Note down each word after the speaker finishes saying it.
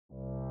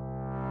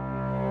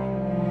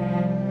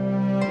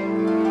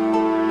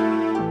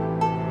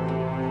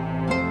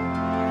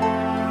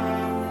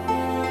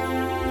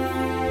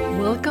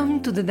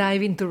to the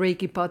Dive into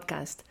Reiki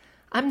podcast.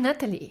 I'm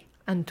Natalie,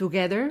 and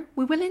together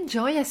we will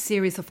enjoy a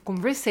series of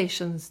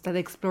conversations that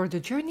explore the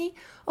journey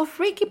of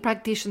Reiki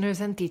practitioners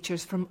and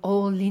teachers from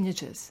all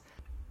lineages.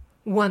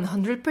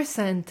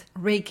 100%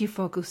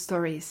 Reiki-focused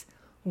stories,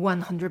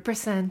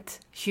 100%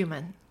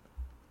 human.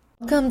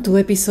 Welcome to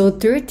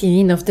episode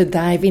 13 of the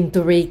Dive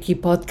into Reiki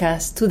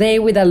podcast, today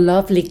with a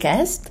lovely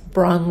guest,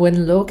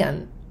 Bronwen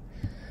Logan.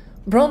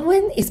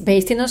 Bronwen is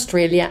based in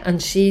Australia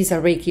and she is a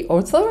Reiki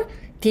author,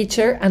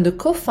 teacher, and the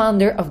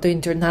co-founder of the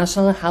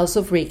International House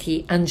of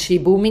Reiki and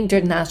Shibumi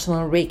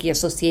International Reiki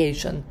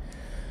Association.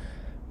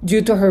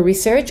 Due to her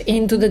research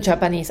into the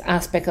Japanese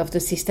aspect of the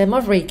system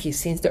of Reiki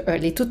since the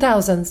early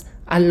 2000s,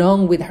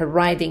 along with her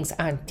writings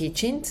and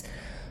teachings,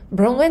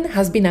 Bronwen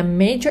has been a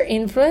major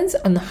influence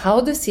on how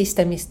the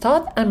system is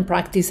taught and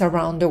practiced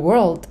around the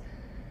world.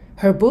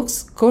 Her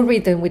books,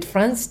 co-written with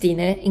Franz Tine,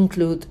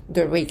 include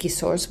The Reiki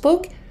Source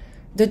Book,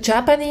 The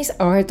Japanese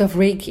Art of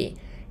Reiki,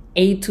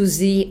 A to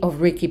Z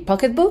of Reiki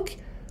Pocketbook,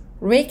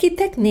 Reiki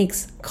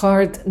Techniques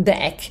Card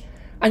Deck,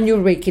 and Your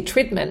Reiki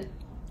Treatment.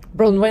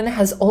 Bronwen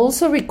has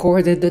also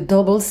recorded the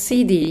double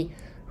CD,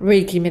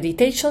 Reiki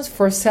Meditations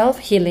for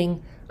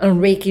Self-Healing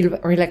and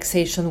Reiki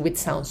Relaxation with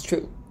Sounds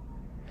True.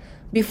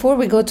 Before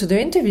we go to the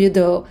interview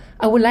though,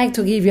 I would like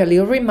to give you a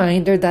little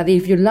reminder that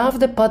if you love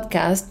the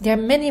podcast, there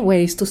are many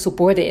ways to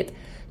support it.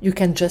 You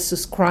can just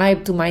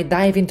subscribe to my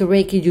Dive into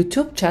Reiki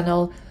YouTube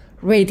channel,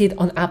 rate it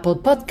on Apple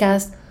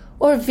Podcasts,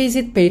 or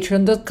visit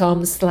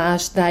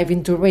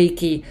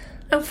patreon.com/diveintoreiki,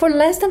 and for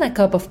less than a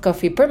cup of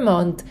coffee per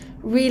month,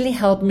 really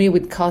help me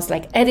with costs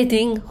like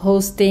editing,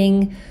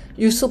 hosting.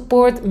 Your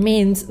support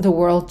means the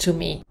world to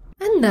me.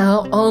 And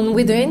now on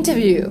with the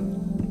interview.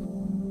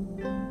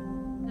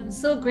 I'm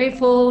so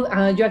grateful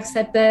you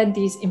accepted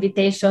this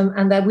invitation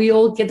and that we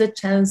all get a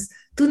chance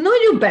to know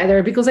you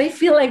better, because I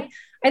feel like,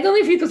 I don't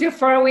know if because you're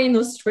far away in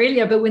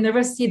Australia, but we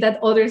never see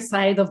that other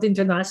side of the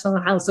International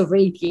House of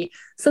Reiki.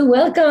 So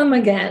welcome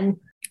again.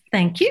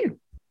 Thank you.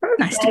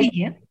 Nice to be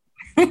here.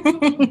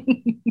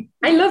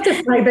 I love the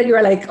fact that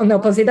you're like on the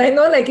opposite. I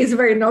know like it's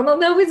very normal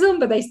now with Zoom,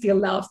 but I still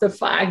love the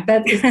fact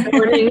that it's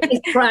morning,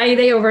 it's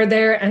Friday over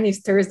there and it's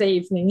Thursday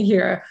evening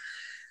here.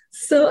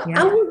 So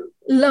yeah. I would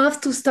love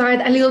to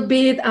start a little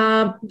bit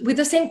with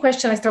the same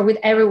question I start with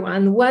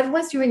everyone. What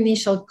was your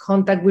initial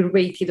contact with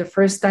Reiki the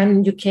first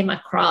time you came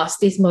across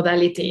this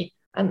modality,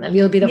 and a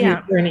little bit of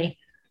your journey?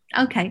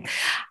 Okay.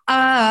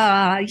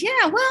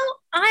 Well,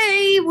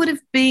 I would have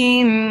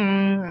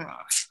been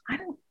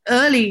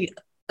early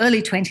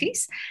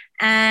 20s.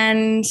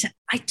 And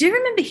I do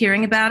remember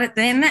hearing about it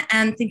then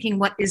and thinking,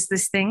 what is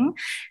this thing?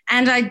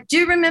 And I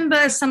do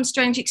remember some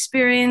strange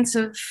experience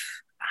of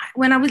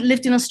when I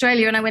lived in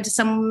Australia and I went to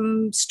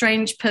some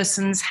strange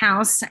person's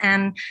house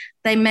and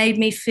they made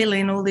me fill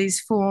in all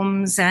these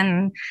forms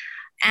and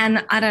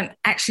I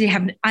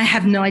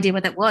have no idea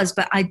what that was,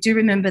 but I do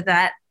remember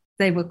that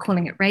they were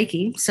calling it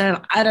Reiki. So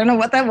I don't know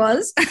what that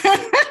was.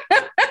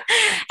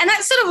 And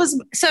that sort of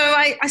was, so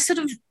I sort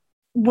of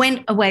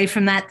went away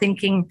from that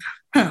thinking,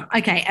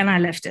 okay, and I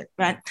left it,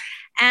 right?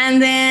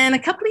 And then a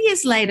couple of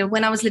years later,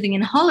 when I was living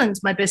in Holland,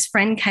 my best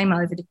friend came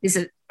over to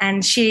visit,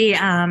 and she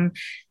had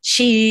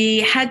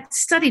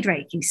studied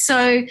Reiki.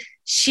 So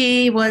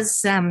she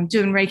was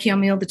doing Reiki on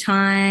me all the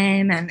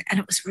time, and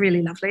it was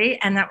really lovely.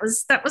 And that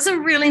was a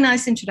really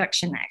nice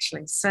introduction,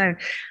 actually. So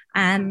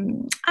it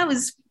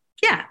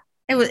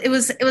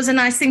was a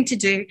nice thing to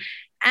do.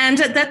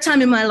 And at that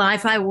time in my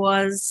life, I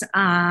was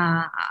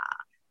I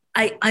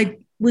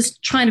was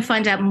trying to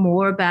find out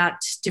more about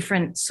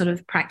different sort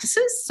of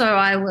practices. So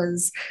I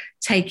was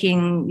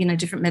taking,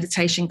 different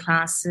meditation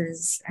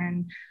classes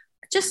and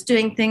just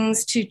doing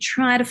things to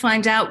try to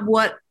find out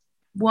what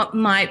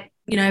might,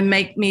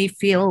 make me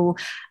feel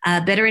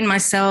better in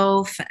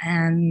myself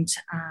and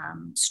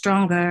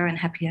stronger and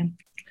happier.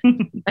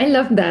 I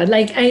love that.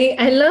 Like,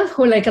 I love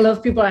how like a lot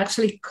of people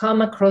actually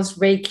come across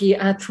Reiki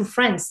through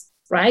friends,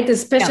 right?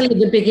 Especially at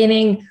the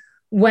beginning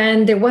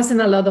when there wasn't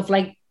a lot of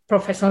like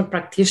professional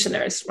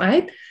practitioners,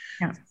 right?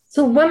 Yeah.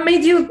 So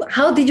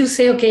how did you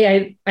say,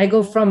 okay, I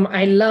go from,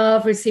 I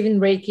love receiving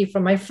Reiki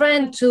from my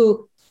friend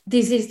to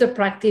this is the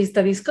practice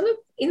that is going to,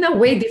 in a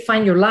way,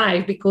 define your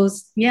life?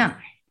 Because... Yeah.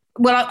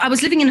 Well, I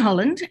was living in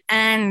Holland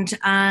and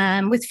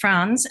with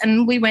Franz,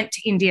 and we went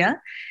to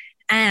India.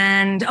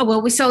 And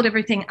we sold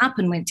everything up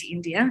and went to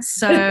India.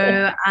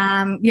 So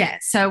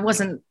so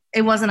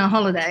it wasn't a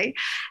holiday.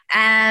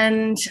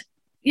 And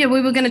we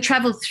were going to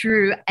travel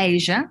through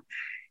Asia,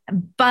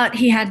 but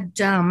he had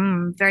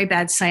very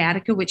bad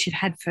sciatica, which he'd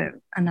had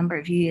for a number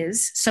of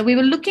years. So we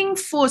were looking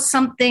for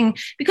something,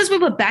 because we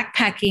were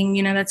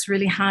backpacking, that's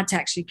really hard to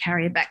actually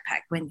carry a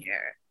backpack when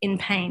you're in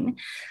pain.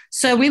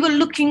 So we were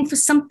looking for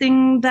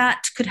something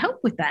that could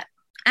help with that.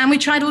 And we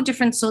tried all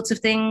different sorts of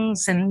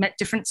things and met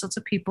different sorts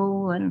of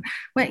people. And,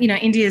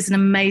 India is an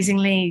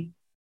amazingly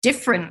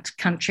different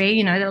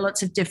country. There are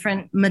lots of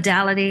different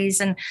modalities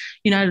and,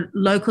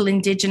 local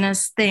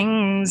indigenous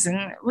things.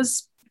 And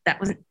that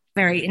was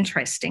very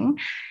interesting.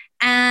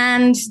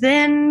 And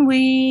then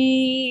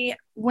we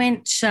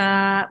went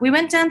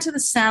down to the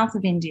south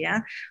of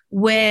India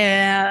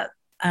where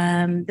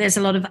there's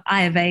a lot of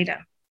Ayurveda.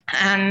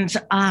 And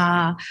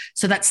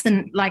so that's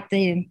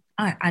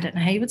I don't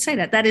know how you would say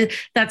that.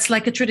 That's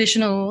like a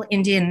traditional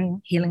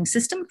Indian healing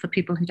system for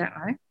people who don't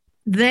know.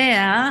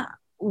 There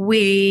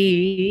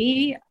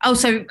we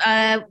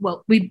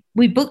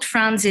booked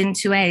Franz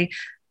into a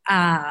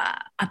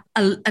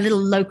little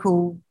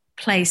local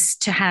place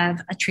to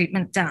have a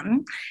treatment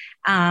done,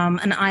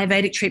 an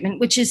Ayurvedic treatment,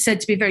 which is said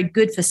to be very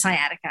good for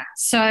sciatica.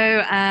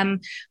 So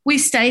we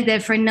stayed there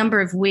for a number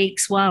of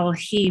weeks while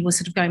he was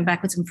sort of going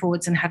backwards and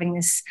forwards and having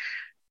this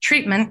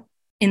treatment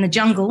in the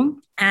jungle.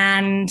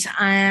 And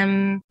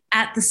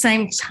at the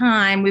same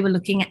time, we were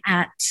looking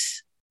at,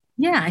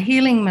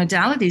 healing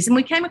modalities. And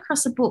we came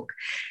across a book.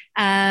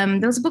 There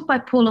was a book by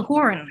Paula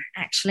Horan,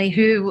 actually,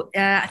 who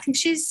I think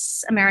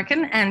she's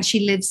American and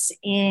she lives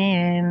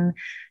in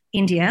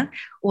India,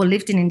 or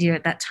lived in India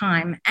at that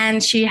time,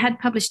 and she had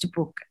published a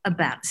book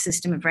about the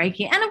system of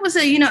Reiki, and it was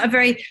a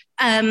very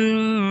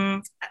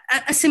a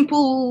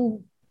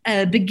simple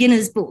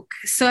beginner's book.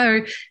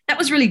 So that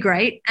was really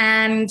great,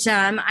 and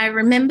I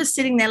remember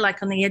sitting there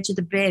like on the edge of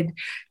the bed,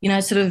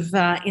 sort of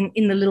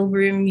in the little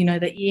room,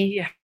 that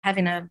you have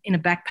in a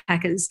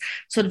backpackers,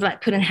 sort of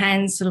like putting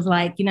hands, sort of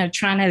like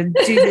trying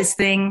to do this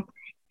thing,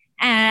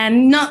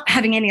 and not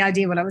having any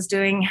idea what I was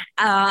doing,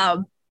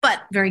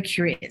 but very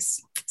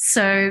curious.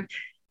 So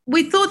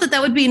we thought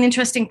that would be an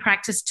interesting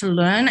practice to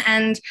learn.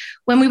 And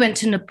when we went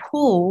to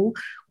Nepal,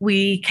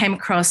 we came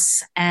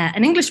across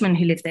an Englishman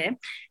who lived there,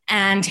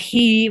 and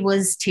he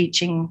was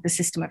teaching the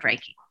system of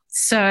Reiki.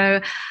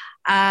 So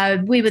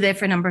we were there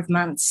for a number of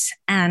months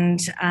and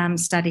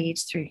studied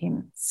through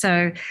him.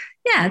 So,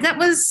 that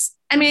was,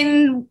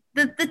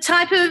 the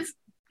type of,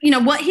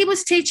 what he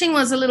was teaching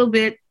was a little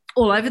bit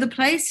all over the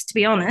place, to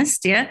be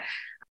honest,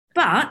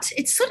 But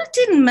it sort of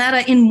didn't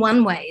matter in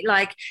one way.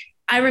 Like,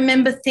 I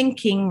remember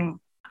thinking,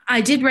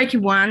 I did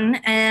Reiki 1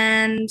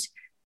 and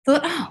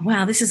thought, oh,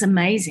 wow, this is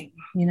amazing,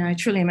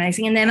 truly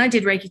amazing. And then I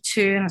did Reiki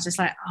 2 and I was just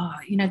like, oh,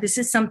 this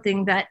is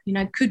something that,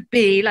 could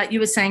be, like you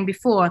were saying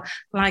before,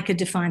 like a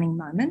defining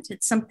moment.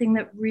 It's something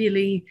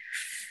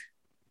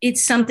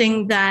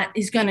that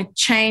is going to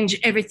change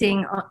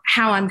everything,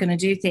 how I'm going to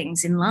do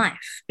things in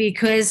life.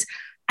 Because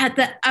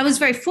I was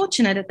very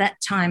fortunate at that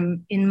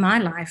time in my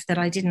life that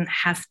I didn't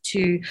have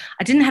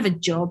a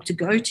job to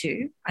go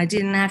to. I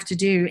didn't have to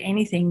do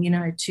anything,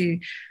 to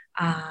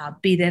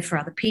be there for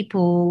other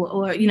people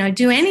or,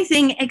 do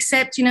anything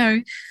except,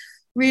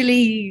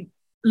 really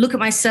look at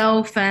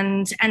myself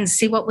and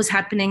see what was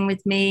happening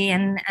with me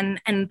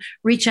and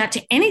reach out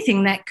to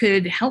anything that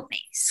could help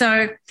me.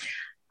 So,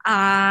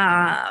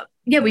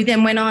 we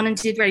then went on and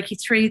did Reiki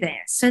 3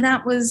 there. So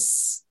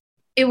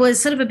it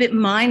was sort of a bit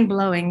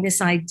mind-blowing,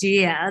 this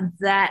idea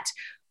that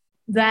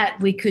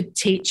we could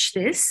teach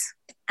this.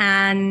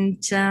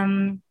 And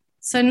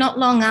so not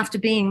long after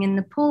being in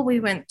Nepal,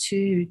 we went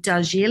to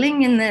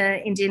Darjeeling in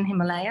the Indian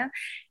Himalaya,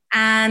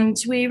 and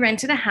we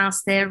rented a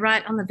house there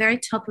right on the very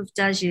top of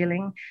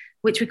Darjeeling,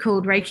 which we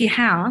called Reiki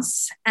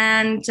House.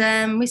 And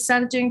we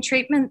started doing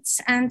treatments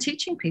and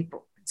teaching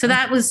people. So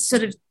that was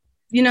sort of,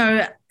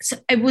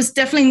 it was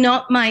definitely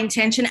not my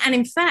intention. And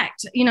in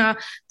fact,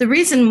 the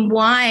reason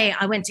why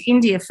I went to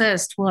India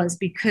first was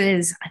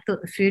because I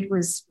thought the food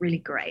was really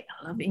great.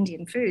 I love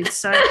Indian food.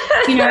 So,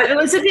 it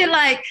was a bit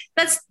like,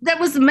 that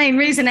was the main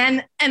reason.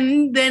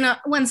 And then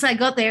once I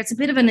got there, it's a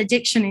bit of an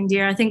addiction,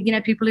 India. I think,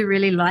 people who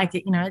really like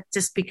it, it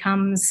just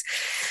becomes...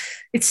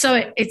 It's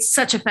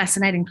such a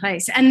fascinating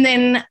place. And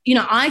then,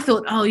 I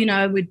thought,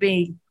 I would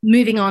be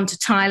moving on to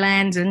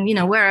Thailand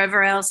and,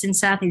 wherever else in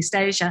Southeast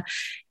Asia.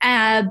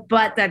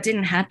 But that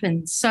didn't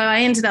happen. So I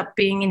ended up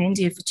being in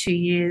India for 2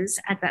 years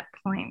at that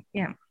point.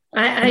 Yeah.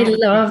 I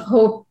love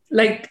hope.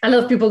 Like, a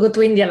lot of people go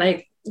to India,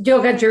 like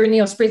yoga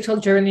journey or spiritual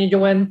journey. You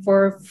went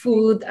for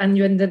food and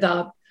you ended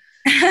up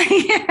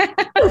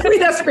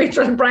with a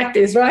spiritual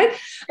practice, right?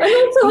 And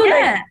also,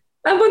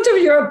 a bunch of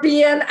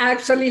European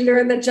actually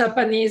learn the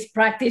Japanese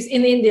practice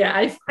in India.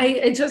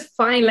 I just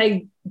find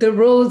like the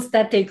roads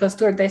that take us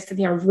to our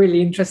destiny are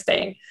really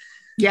interesting.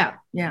 Yeah.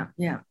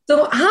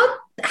 So how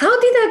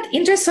did that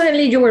interest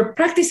suddenly, you were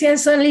practicing and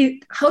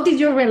suddenly, how did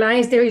you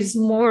realize there is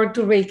more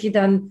to Reiki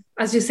than,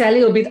 as you say, a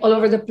little bit all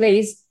over the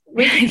place?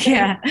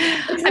 Yeah.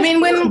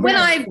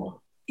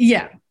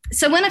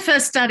 So when I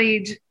first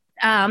studied,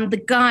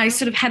 the guy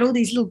sort of had all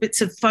these little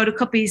bits of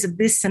photocopies of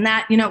this and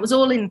that, it was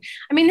all in,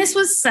 this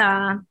was...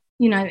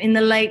 in the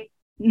late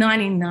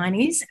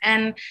 1990s.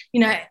 And,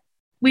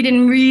 we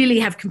didn't really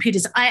have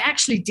computers. I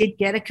actually did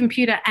get a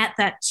computer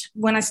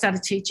when I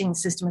started teaching the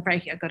system of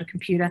Reiki. I got a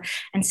computer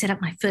and set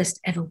up my first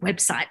ever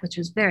website, which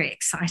was very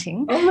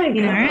exciting. Oh my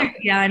God.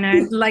 Yeah, I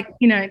know. Like,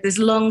 this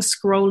long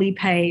scrolly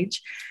page.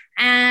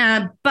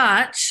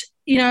 But,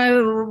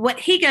 what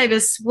he gave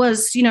us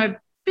was,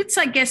 bits,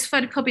 I guess,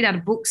 photocopied out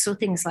of books or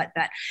things like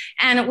that.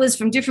 And it was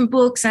from different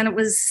books, and I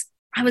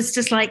was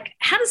just like,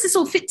 how does this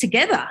all fit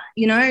together?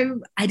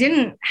 I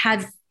didn't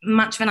have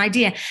much of an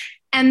idea.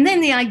 And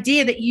then the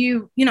idea that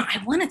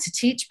I wanted to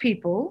teach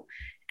people,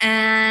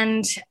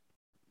 and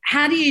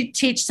how do you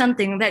teach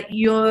something that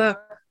you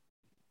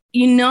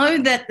know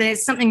that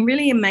there's something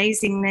really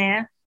amazing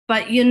there,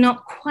 but you're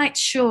not quite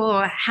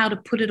sure how to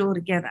put it all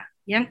together.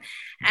 Yeah.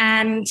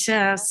 And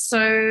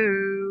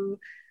so,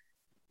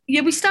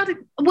 yeah, we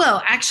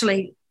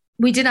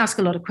did ask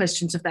a lot of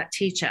questions of that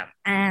teacher.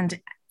 And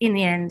in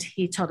the end,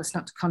 he told us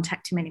not to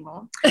contact him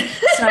anymore.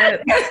 So I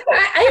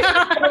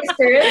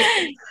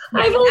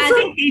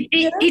think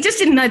he just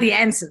didn't know the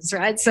answers,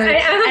 right? So I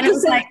have the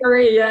same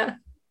theory, yeah.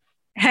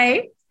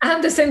 Hey? I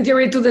have the same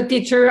theory to the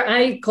teacher.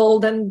 I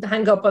called and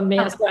hung up on me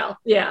as well.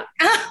 Yeah.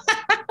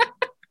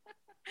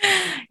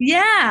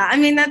 Yeah. I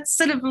mean, that's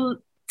a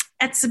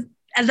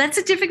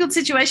difficult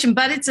situation,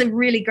 but it's a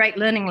really great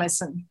learning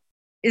lesson,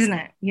 isn't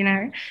it? You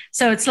know?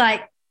 So it's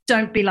like,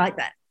 don't be like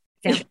that.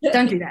 Yeah.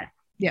 Don't do that.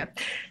 Yeah.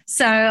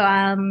 So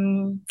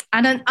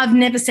I've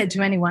never said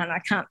to anyone, I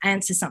can't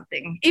answer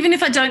something. Even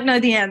if I don't know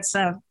the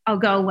answer, I'll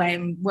go away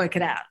and work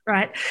it out.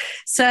 Right.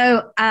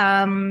 So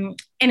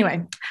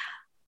anyway,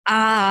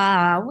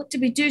 what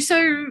did we do?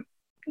 So,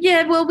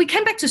 yeah, well, we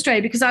came back to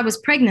Australia because I was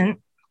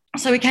pregnant.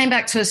 So we came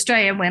back to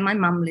Australia where my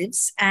mum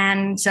lives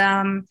and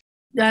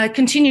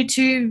continued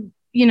to,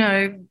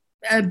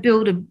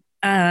 build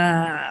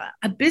a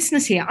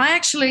business here.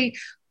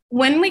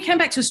 When we came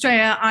back to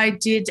Australia,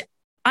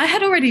 I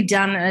had already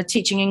done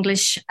teaching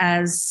English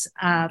as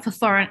a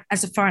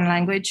foreign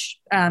language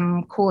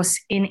course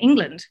in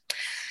England,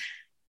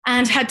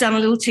 and had done a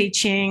little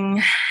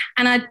teaching.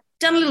 And I'd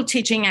done a little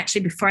teaching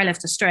actually before I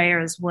left Australia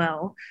as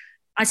well.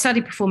 I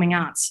studied performing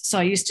arts, so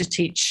I used to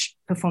teach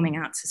performing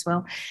arts as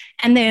well.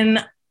 And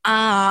then,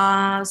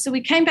 so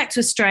we came back to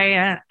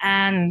Australia,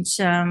 and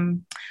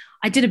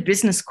I did a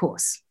business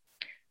course.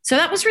 So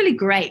that was really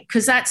great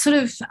because that sort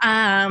of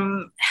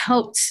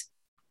helped.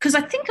 Because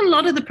I think a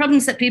lot of the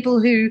problems that people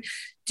who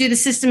do the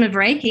system of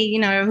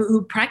Reiki, who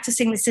are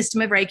practicing the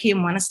system of Reiki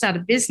and want to start a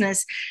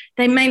business,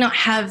 they may not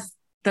have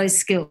those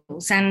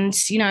skills. And,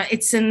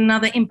 it's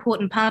another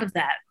important part of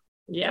that.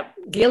 Yep.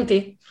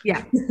 Guilty.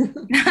 Yeah.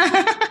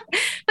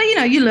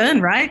 But, you learn,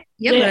 right?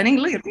 You're learning.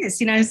 Look at this,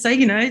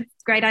 so,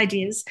 great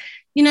ideas.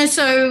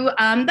 So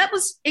that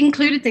was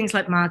included things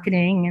like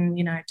marketing and,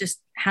 just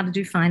how to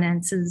do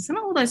finances and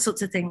all those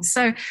sorts of things.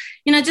 So,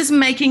 just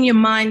making your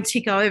mind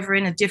tick over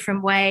in a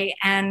different way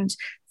and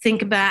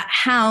think about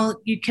how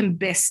you can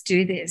best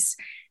do this.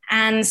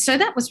 And so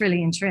that was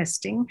really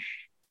interesting.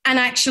 And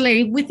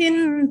actually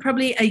within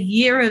probably a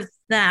year of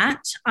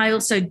that, I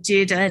also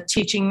did a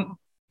teacher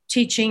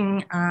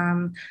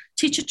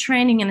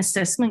training and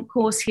assessment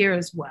course here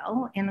as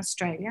well in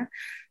Australia.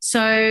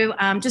 So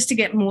just to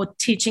get more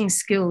teaching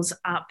skills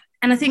up.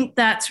 And I think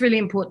that's really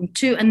important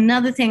too.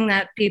 Another thing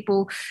that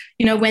people,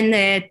 when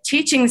they're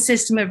teaching the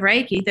system of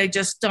Reiki, they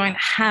just don't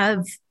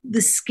have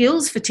the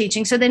skills for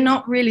teaching. So they're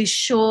not really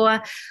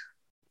sure.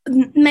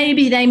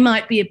 Maybe they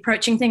might be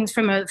approaching things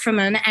from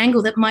an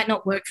angle that might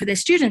not work for their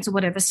students or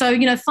whatever. So,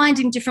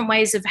 finding different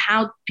ways of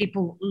how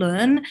people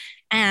learn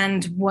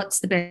and what's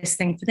the best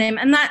thing for them.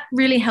 And that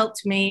really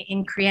helped me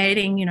in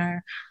creating,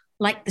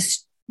 like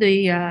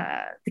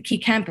the Key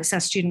Campus, our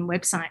student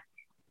website,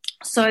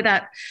 so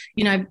that,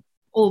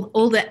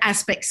 all the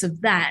aspects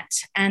of that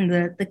and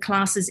the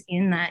classes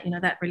in that,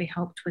 that really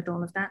helped with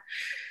all of that.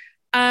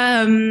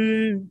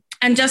 And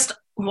just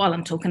while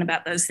I'm talking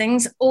about those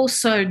things,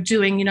 also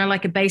doing,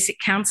 like a basic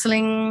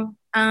counselling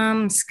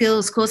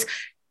skills course.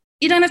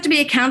 You don't have to be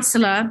a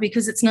counsellor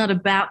because it's not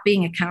about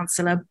being a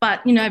counsellor,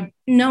 but,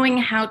 knowing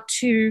how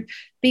to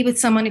be with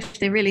someone if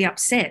they're really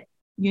upset,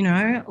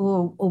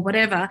 or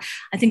whatever,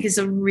 I think is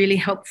a really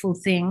helpful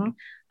thing.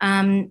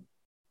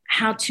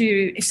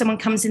 If someone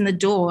comes in the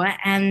door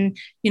and,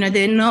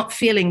 they're not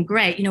feeling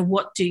great,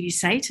 what do you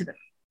say to them?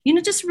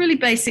 Just really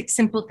basic,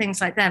 simple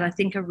things like that I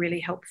think are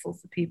really helpful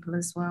for people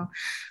as well.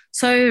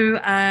 So,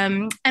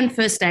 and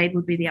first aid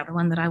would be the other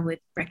one that I would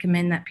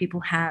recommend that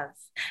people have.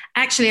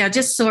 Actually, I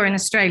just saw in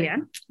Australia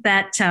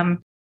that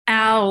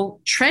our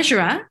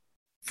treasurer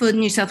for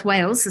New South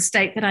Wales, the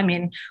state that I'm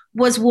in,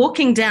 was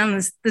walking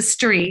down the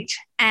street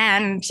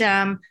and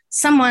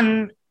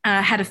someone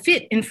had a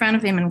fit in front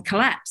of him and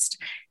collapsed.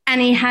 And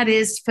he had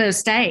his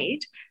first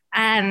aid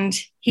and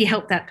he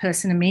helped that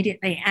person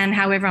immediately. And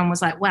how everyone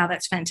was like, wow,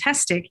 that's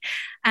fantastic.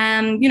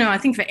 I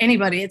think for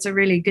anybody, it's a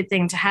really good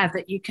thing to have,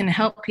 that you can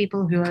help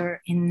people who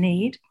are in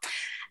need.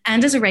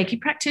 And as a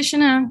Reiki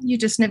practitioner, you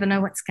just never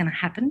know what's going to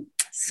happen.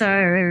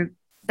 So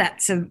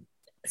that's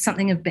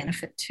something of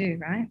benefit too,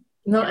 right?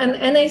 No,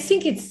 and I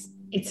think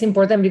it's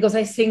important because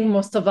I think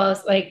most of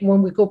us, like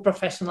when we go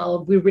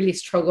professional, we really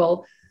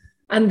struggle.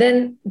 And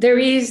then there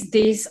is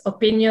this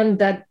opinion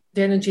that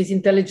the energy is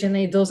intelligent,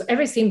 it does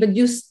everything, but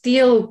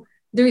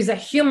there is a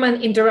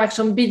human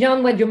interaction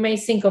beyond what you may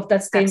think of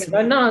that statement.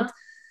 Absolutely. Or not.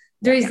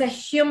 There is a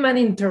human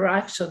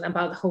interaction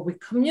about how we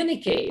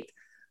communicate,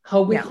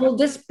 how we hold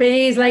the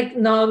space, like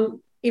now,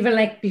 even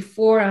like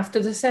before,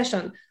 after the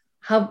session,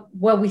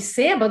 what we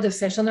say about the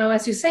session, or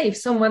as you say, if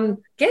someone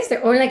gets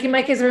there, or like in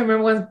my case, I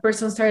remember one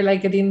person started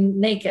like getting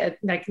naked,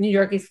 like New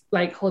York is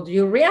like, how do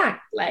you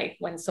react? Like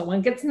when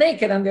someone gets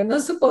naked and they're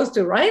not supposed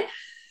to, right?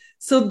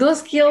 So those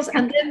skills,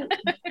 and then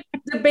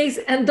the base,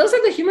 and those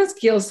are the human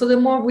skills. So the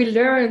more we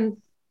learn,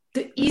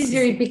 the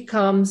easier it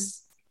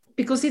becomes,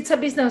 because it's a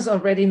business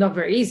already not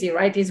very easy,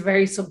 right? It's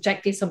very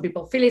subjective. Some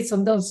people feel it,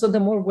 some don't. So the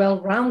more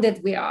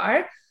well-rounded we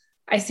are,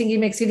 I think it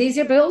makes it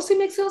easier, but also it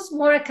makes us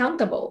more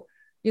accountable.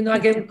 You know,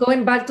 again,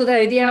 going back to the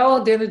idea,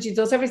 oh, the energy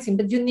does everything,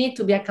 but you need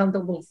to be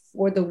accountable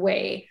for the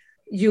way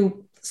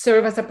you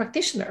serve as a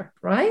practitioner,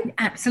 right?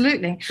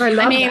 Absolutely. So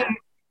I mean, that.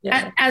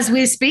 Yeah. As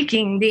we're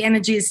speaking, the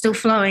energy is still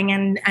flowing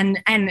and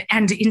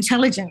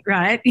intelligent,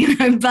 right?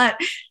 But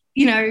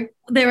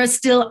there are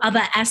still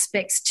other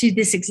aspects to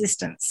this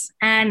existence,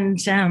 and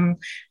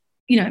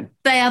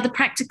they are the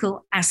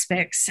practical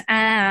aspects,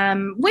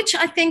 which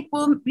I think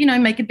will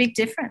make a big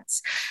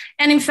difference.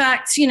 And in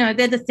fact,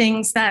 they're the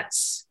things that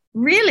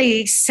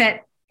really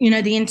set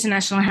the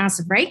International House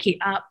of Reiki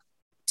up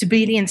to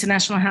be the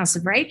International House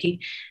of Reiki.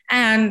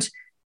 And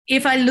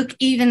if I look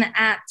even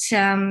at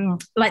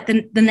like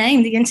the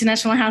name, the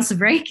International House of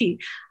Reiki,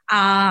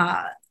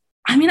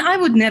 I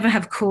would never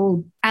have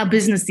called our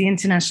business the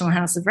International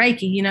House of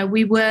Reiki.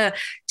 We were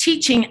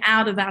teaching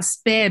out of our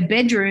spare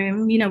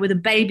bedroom, with a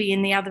baby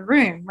in the other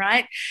room,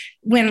 right?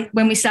 When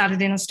we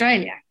started in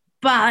Australia.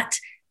 But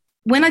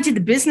when I did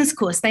the business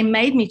course, they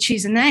made me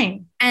choose a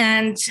name.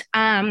 And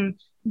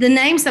the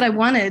names that I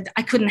wanted,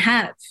 I couldn't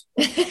have.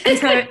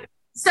 And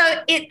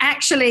so it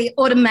actually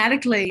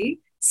automatically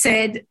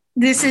said,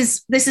 this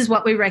is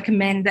what we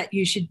recommend that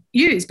you should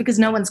use, because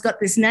no one's got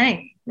this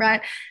name, right?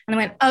 And I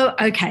went, oh,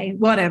 okay,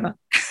 whatever.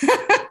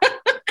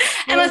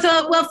 And I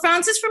thought, well,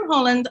 Frances from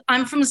Holland,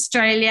 I'm from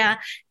Australia,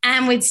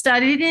 and we'd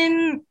studied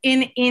in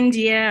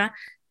India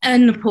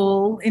and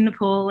Nepal, and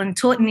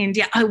taught in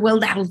India. Oh, well,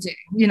 that'll do,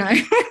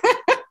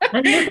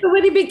 And that's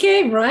what it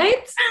became,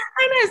 right?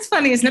 I know, it's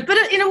funny, isn't it? But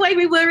in a way,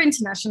 we were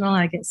international,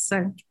 I guess.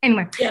 So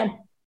anyway. Yeah.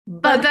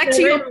 But back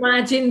to you.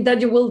 Imagine that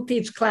you will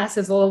teach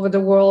classes all over the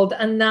world,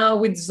 and now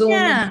with Zoom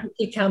and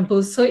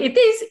Campus. So it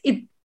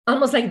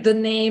almost like the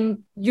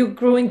name, you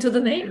grew into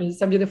the name.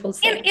 It's a beautiful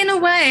thing. In a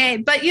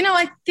way. But,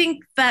 I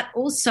think that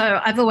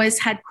also I've always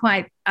had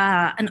quite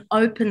an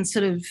open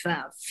sort of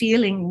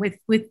feeling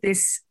with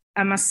this,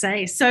 I must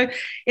say. So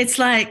it's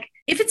like,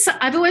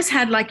 I've always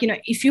had like,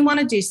 if you want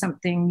to do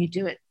something, you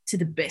do it to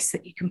the best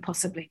that you can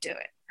possibly do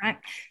it, right?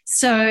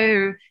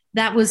 So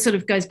that was sort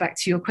of goes back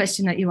to your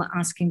question that you were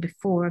asking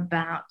before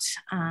about,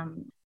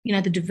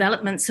 the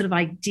development sort of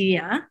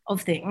idea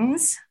of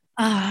things.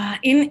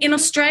 In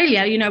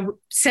Australia,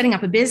 setting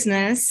up a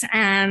business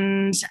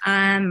and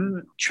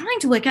trying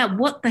to work out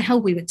what the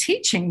hell we were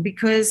teaching,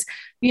 because,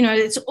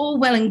 it's all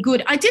well and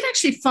good. I did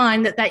actually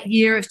find that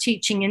year of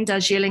teaching in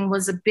Darjeeling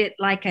was a bit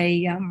like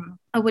a,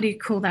 what do you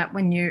call that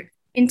when you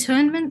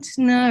internment?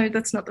 No,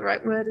 that's not the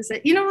right word, is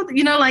it?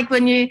 Like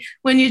when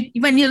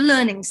you're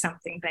learning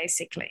something,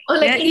 basically. Or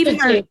like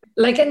internship,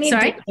 like an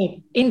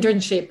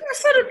internship.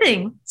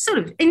 Sort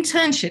of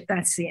internship.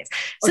 That's it.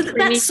 So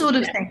that sort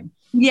of thing.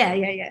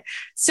 Yeah.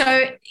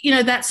 So,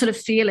 that sort of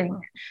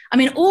feeling. I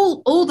mean,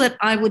 all that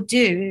I would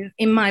do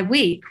in my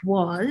week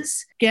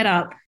was get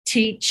up,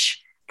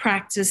 teach,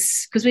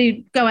 practice, because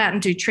we go out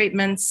and do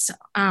treatments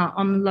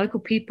on local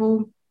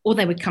people, or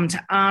they would come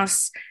to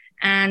us.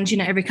 And,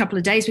 every couple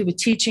of days we were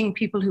teaching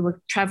people who were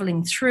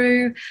traveling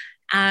through.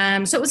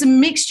 So it was a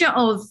mixture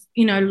of,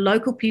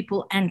 local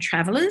people and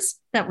travelers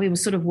that we were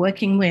sort of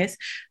working with,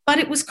 but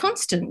it was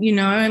constant,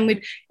 and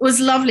it was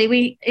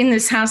lovely. In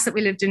this house that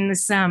we lived in,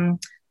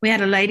 we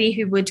had a lady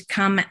who would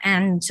come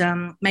and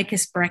make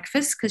us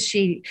breakfast, because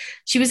she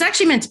was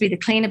actually meant to be the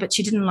cleaner, but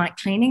she didn't like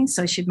cleaning,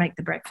 so she'd make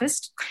the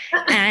breakfast.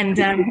 And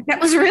that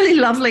was really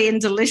lovely and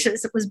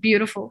delicious. It was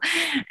beautiful.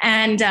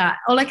 And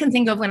all I can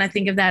think of when I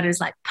think of that is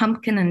like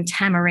pumpkin and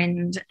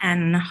tamarind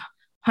and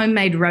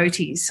homemade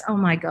rotis. Oh,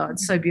 my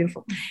God, so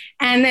beautiful.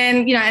 And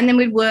then, and then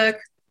we'd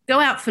work, go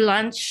out for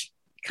lunch,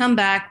 come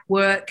back,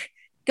 work,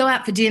 go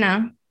out for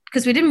dinner,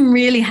 because we didn't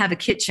really have a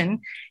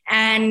kitchen.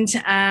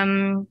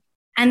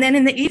 And then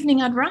in the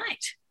evening I'd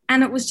write,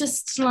 and it was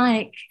just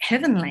like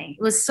heavenly.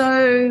 It was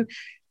so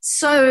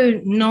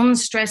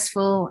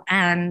non-stressful,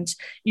 and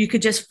you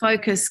could just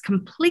focus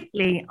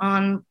completely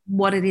on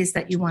what it is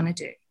that you want to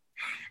do.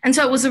 And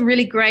so it was a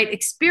really great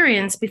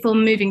experience before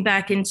moving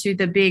back into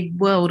the big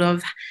world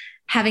of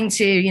having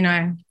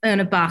to, earn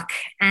a buck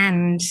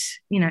and,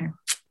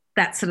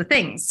 that sort of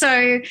thing.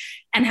 So,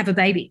 and have a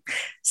baby.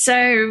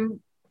 So,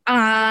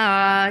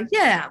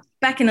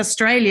 back in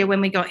Australia, when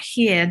we got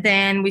here,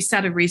 then we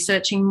started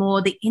researching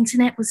more. The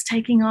internet was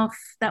taking off.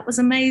 That was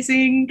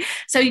amazing.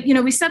 So,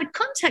 we started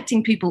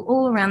contacting people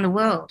all around the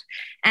world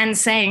and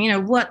saying,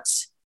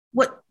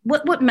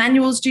 what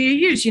manuals do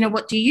you use?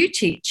 What do you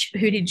teach?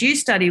 Who did you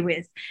study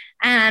with?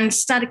 And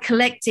started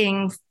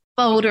collecting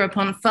folder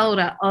upon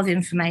folder of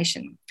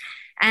information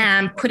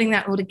and putting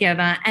that all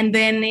together. And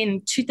then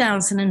in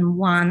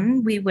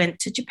 2001, we went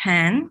to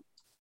Japan.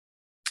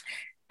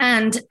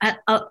 And,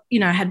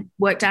 had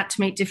worked out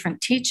to meet different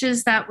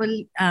teachers that were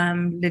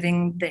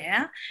living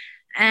there,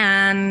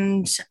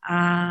 and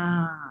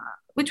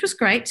which was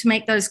great to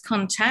make those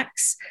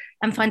contacts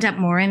and find out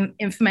more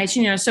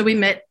information. So we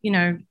met,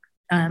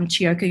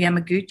 Chiyoko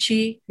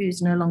Yamaguchi,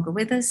 who's no longer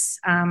with us.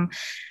 And,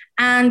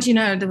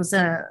 there was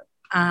Hyakuta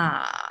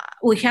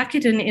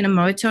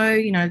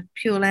Inamoto,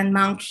 Pure Land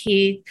monk.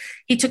 He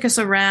took us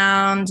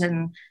around,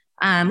 and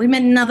we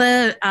met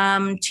another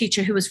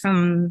teacher who was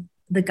from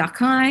the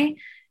Gakkai.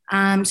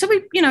 So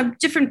we,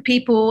 different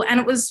people, and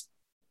it was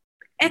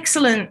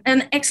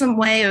an excellent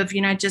way of,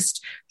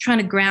 just trying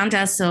to ground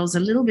ourselves a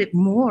little bit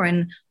more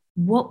in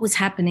what was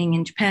happening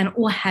in Japan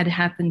or had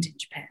happened in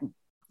Japan.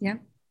 Yeah.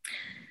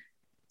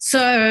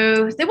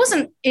 So there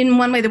wasn't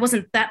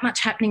that much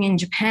happening in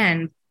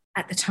Japan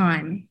at the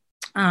time.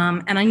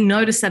 And I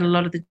noticed that a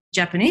lot of the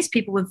Japanese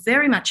people were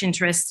very much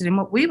interested in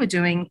what we were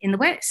doing in the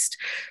West.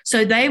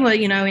 So they were,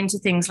 into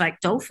things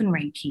like dolphin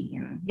Reiki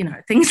and,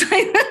 things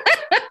like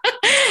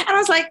that. And I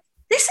was like,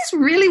 this is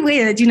really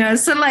weird,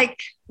 So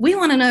like, we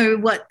want to know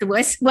what the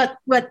West, what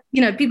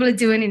people are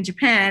doing in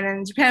Japan,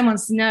 and Japan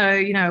wants to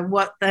know,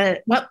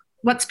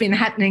 what's been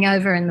happening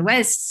over in the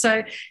West.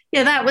 So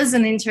yeah, that was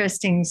an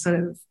interesting sort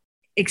of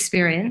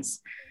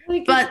experience.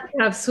 But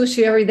you have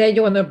sushi every day,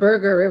 you want a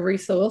burger every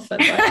so often,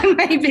 right?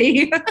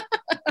 Maybe.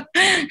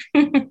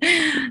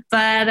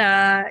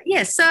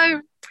 But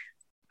so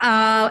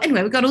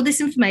anyway, we got all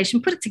this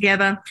information, put it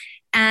together,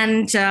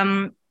 and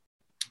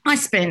I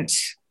spent,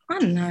 I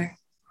don't know,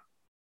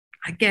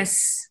 I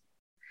guess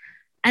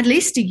at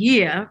least a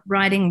year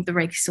writing the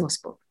Reiki source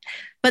book.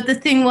 But the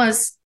thing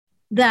was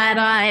that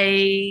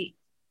I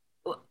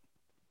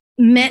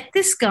met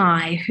this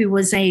guy who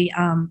was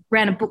ran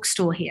a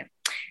bookstore here.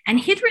 And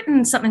he'd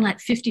written something like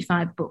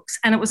 55 books,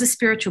 and it was a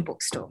spiritual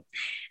bookstore.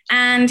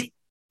 And,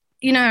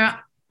 I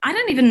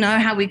don't even know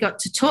how we got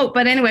to talk,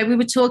 but anyway, we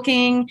were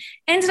talking,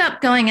 ended up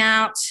going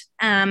out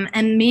and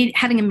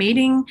having a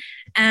meeting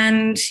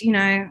and,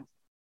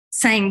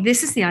 saying,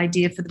 this is the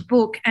idea for the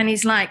book. And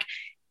he's like,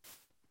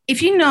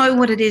 if you know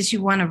what it is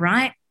you want to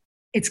write,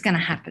 it's going to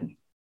happen.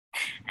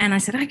 And I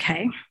said,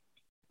 okay.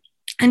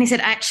 And he said,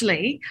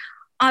 actually,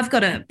 I've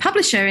got a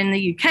publisher in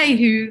the UK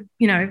who,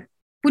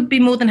 would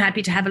be more than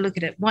happy to have a look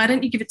at it. Why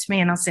don't you give it to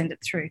me and I'll send it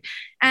through?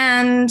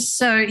 And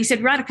so he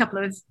said, write a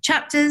couple of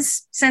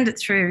chapters, send it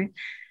through.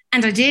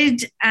 And I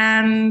did,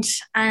 and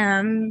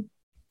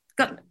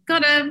got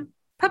a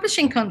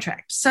publishing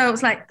contract. So it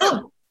was like,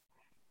 oh,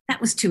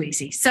 that was too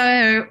easy.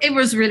 So it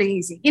was really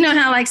easy. You know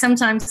how like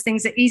sometimes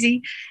things are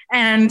easy.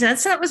 And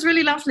so it was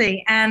really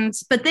lovely. And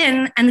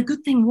the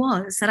good thing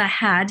was that I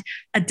had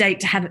a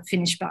date to have it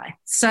finished by.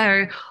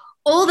 So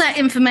all that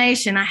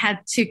information I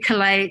had to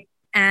collate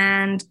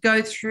and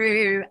go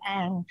through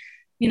and,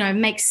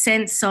 make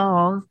sense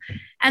of.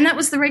 And that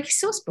was the Reiki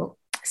source book.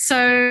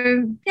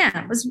 So,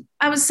 yeah,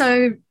 I was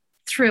so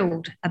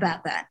thrilled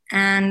about that.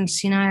 And,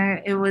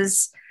 it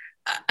was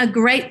a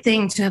great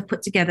thing to have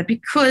put together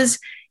because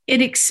it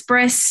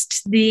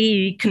expressed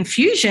the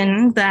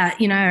confusion that,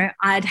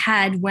 I'd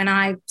had when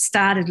I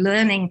started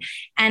learning,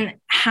 and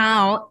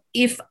how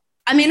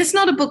it's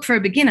not a book for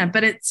a beginner,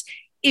 but it's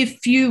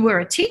if you were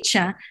a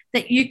teacher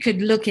that you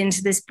could look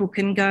into this book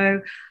and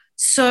go,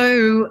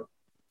 so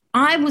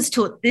I was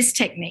taught this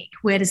technique.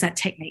 Where does that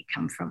technique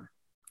come from?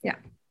 Yeah.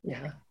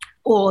 Yeah.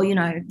 Or,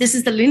 this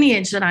is the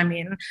lineage that I'm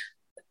in.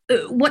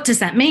 What does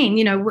that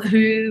mean?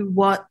 Who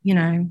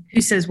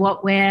says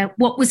what, where,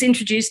 what was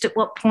introduced at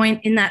what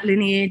point in that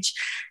lineage?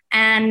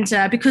 And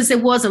because there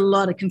was a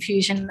lot of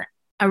confusion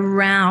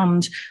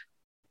around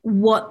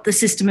what the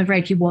system of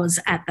Reiki was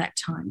at that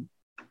time.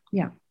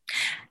 Yeah.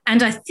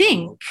 And I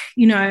think,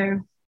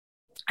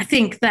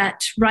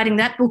 that writing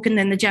that book and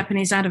then The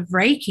Japanese Art of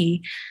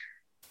Reiki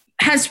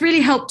has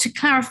really helped to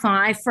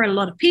clarify for a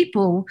lot of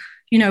people,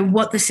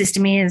 what the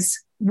system is,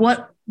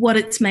 what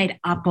it's made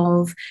up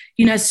of,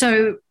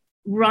 so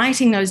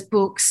writing those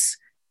books,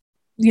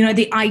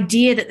 the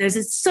idea that there's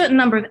a certain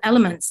number of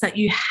elements that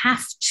you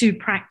have to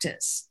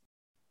practice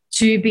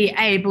to be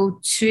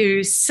able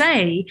to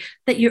say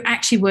that you're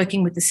actually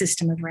working with the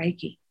system of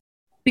Reiki.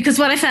 Because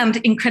what I found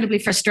incredibly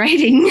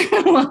frustrating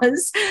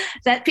was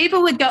that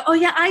people would go, oh,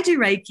 yeah, I do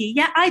Reiki.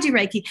 Yeah, I do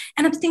Reiki.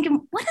 And I'm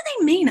thinking, what do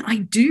they mean I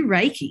do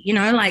Reiki?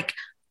 Like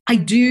I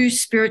do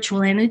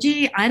spiritual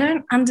energy. I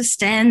don't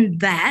understand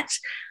that.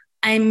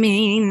 I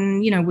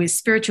mean, we're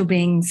spiritual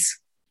beings.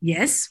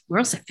 Yes, we're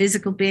also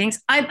physical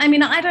beings. I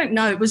mean, I don't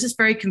know. It was just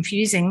very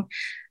confusing.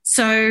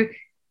 So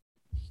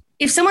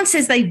if someone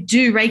says they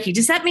do Reiki,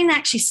 does that mean they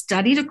actually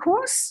studied a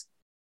course?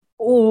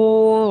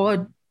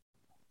 Or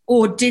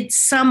did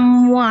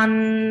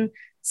someone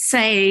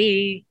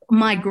say,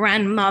 my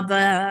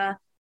grandmother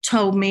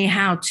told me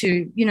how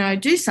to,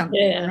 do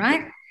something,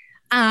 right?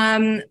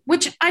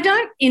 Which I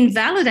don't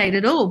invalidate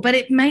at all, but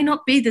it may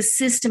not be the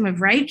system of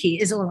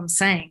Reiki is all I'm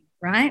saying,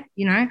 right?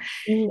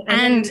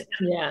 And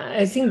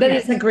I think that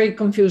is a great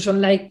confusion.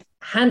 Like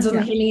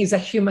hands-on healing is a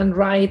human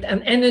right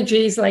and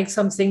energy is like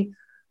something,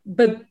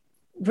 but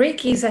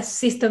Reiki is a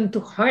system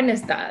to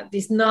harness that.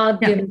 It's not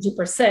the energy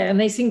per se.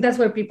 And I think that's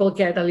where people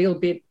get a little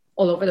bit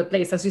all over the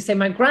place. As you say,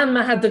 my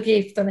grandma had the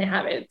gift and I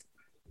have it.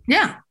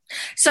 Yeah.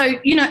 So,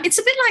 it's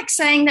a bit like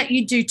saying that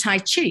you do Tai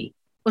Chi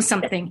or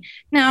something.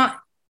 Now,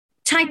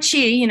 Tai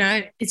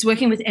Chi, it's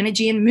working with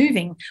energy and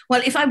moving.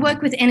 Well, if I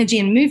work with energy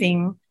and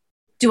moving,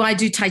 do I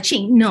do Tai Chi?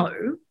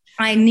 No,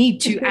 I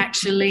need to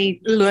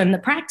actually learn the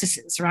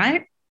practices,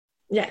 right?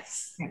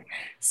 Yes.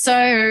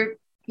 So,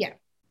 yeah.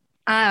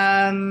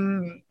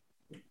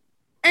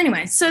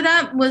 Anyway, so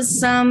that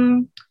was,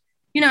 and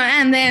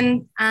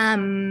then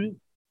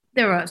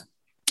there are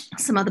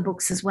some other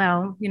books as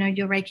well,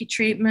 Your Reiki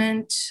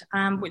Treatment,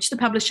 which the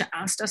publisher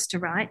asked us to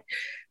write.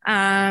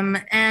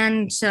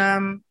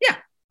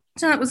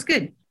 So that was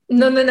good.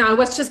 No. I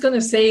was just going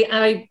to say,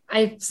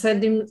 I've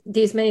said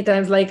this many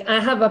times, like I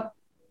have a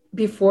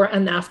before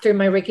and after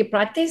my Reiki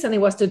practice, and it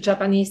was the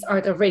Japanese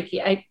art of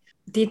Reiki. I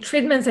did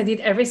treatments, I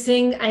did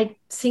everything.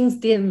 Things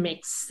didn't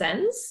make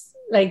sense,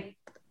 like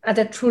at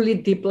a truly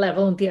deep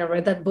level until I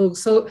read that book.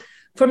 So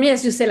for me,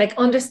 as you say, like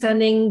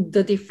understanding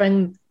the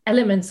different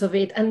elements of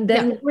it, and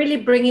then really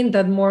bringing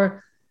that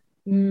more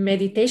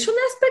meditation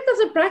aspect of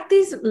the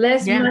practice,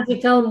 less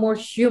magical, more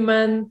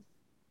human.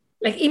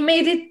 Like it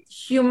made it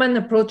human,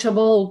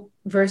 approachable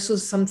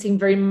versus something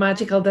very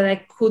magical that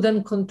I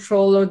couldn't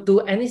control or do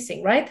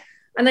anything, right?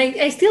 And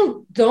I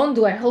still don't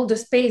do, I hold the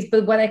space,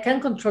 but what I can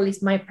control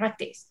is my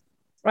practice,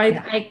 right?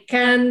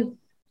 Yeah.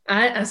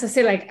 As I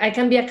say, like I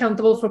can be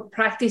accountable for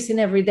practicing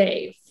every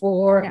day,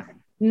 for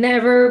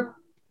never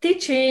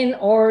teaching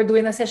or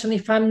doing a session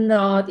if I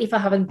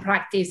haven't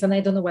practiced and I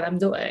don't know what I'm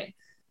doing.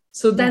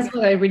 So that's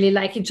what I really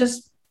like.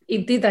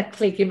 It did that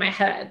click in my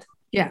head.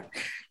 Yeah.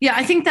 Yeah.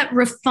 I think that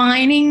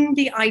refining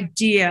the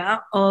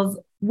idea of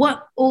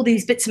what all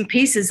these bits and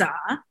pieces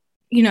are,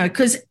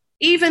 because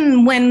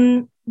even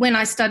when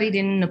I studied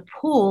in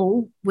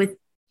Nepal with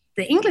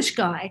the English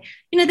guy,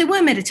 there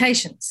were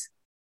meditations,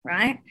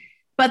 right?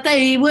 But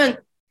they weren't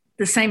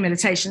the same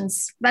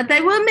meditations, but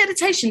they were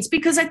meditations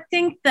because I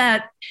think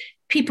that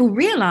people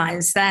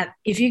realize that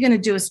if you're going to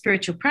do a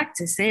spiritual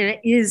practice, there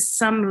is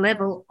some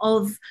level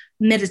of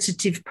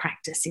meditative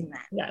practice in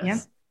that. Yes. Yeah.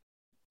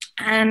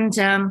 And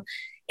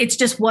it's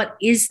just what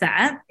is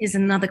that is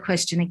another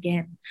question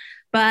again.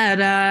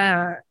 But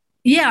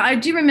I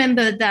do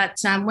remember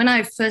that when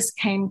I first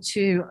came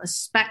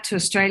back to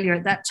Australia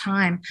at that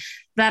time,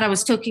 that I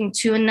was talking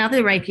to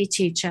another Reiki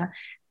teacher,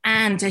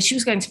 and she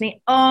was going to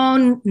me,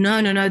 oh,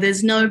 no,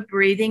 there's no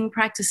breathing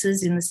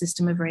practices in the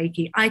system of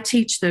Reiki. I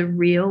teach the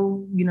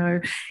real,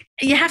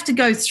 you have to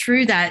go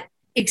through that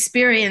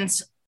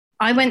experience.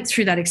 I went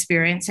through that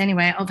experience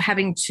anyway of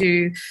having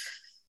to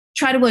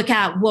try to work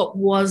out what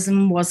was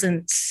and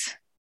wasn't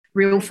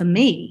real for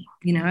me,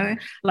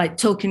 like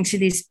talking to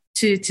these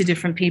two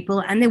different people.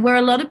 And there were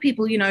a lot of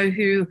people,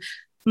 who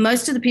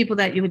most of the people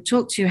that you would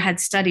talk to had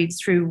studied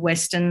through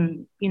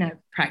Western,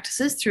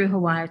 practices, through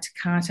Hawaii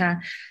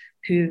Takata,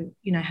 who,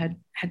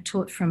 had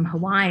taught from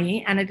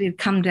Hawaii, and it had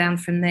come down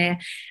from there.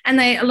 And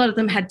a lot of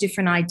them had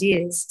different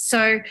ideas.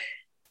 So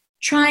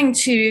trying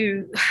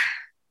to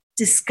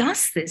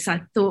discuss this,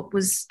 I thought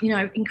was,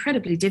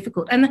 incredibly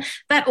difficult. And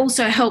that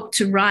also helped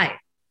to write,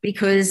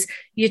 because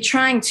you're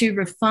trying to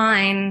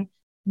refine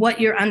what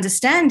you're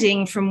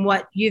understanding from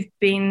what you've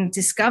been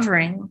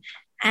discovering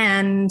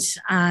and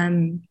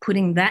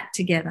putting that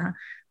together.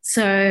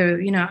 So,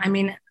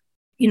 the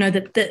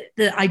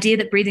idea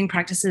that breathing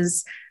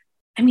practices,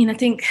 I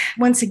think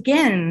once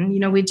again,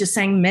 we're just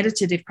saying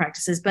meditative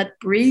practices, but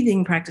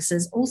breathing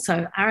practices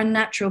also are a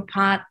natural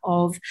part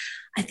of,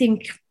 I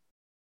think,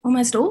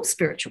 almost all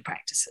spiritual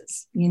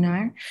practices,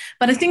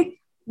 But I think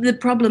the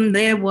problem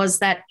there was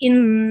that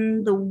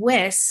in the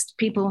West,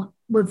 people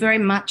were very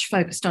much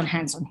focused on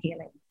hands-on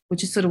healing,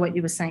 which is sort of what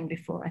you were saying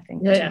before, I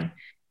think. Yeah.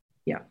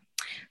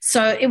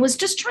 So it was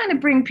just trying to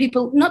bring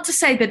people, not to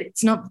say that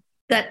it's not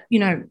that,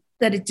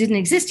 that it didn't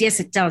exist. Yes,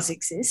 it does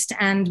exist.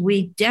 And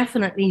we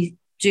definitely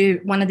do.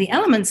 One of the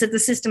elements of the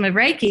system of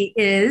Reiki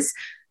is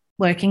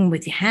working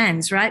with your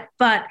hands, right?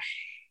 But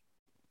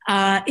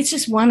it's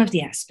just one of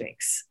the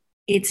aspects.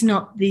 It's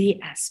not the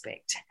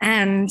aspect.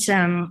 And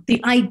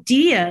the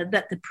idea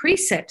that the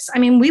precepts,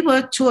 we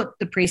were taught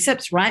the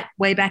precepts right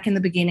way back in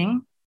the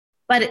beginning,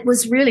 but it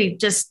was really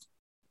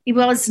it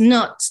was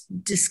not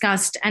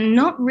discussed and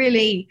not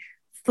really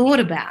thought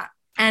about.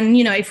 And,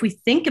 if we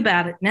think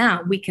about it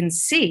now, we can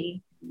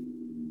see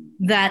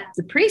that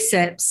the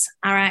precepts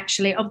are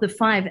actually, of the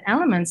 5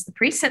 elements, the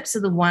precepts are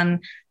the one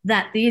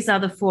that these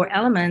other 4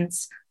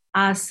 elements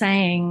are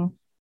saying,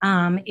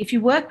 if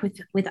you work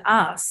with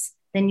us,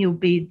 then you'll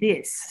be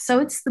this. So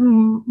it's the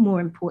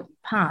more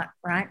important part,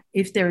 right?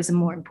 If there is a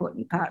more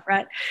important part,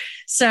 right?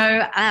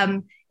 So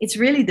it's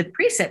really the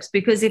precepts,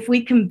 because if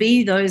we can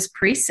be those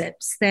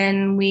precepts,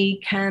 then we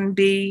can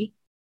be,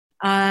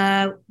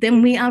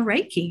 then we are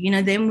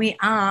Reiki, then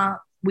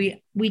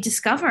we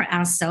discover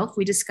ourself,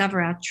 we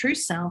discover our true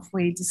self,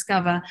 we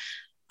discover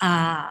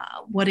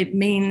what it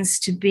means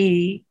to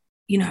be,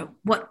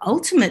 what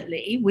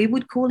ultimately we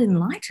would call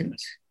enlightened.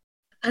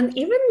 And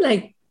even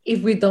like,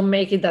 if we don't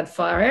make it that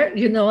far,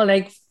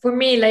 like for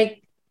me,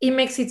 like it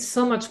makes it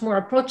so much more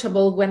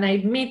approachable when I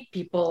meet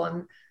people.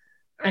 And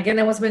again,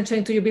 I was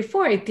mentioning to you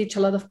before, I teach a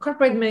lot of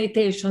corporate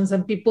meditations,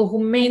 and people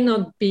who may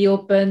not be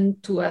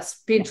open to a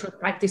spiritual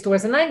practice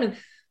towards enlightenment,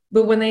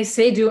 But when I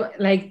say to you,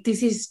 like,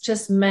 this is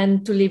just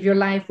meant to live your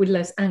life with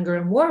less anger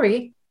and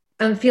worry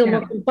and feel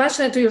more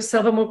compassionate to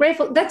yourself and more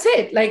grateful, that's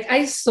it. Like,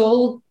 I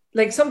saw,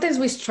 like, sometimes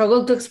we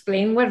struggle to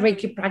explain what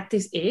Reiki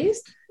practice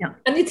is. Yeah.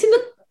 And it's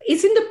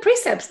in the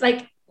precepts.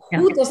 Like,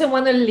 who doesn't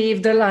want to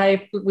live their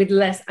life with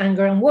less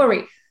anger and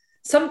worry?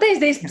 Sometimes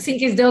they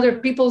think it's the other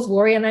people's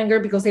worry and anger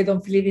because they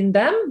don't feel it in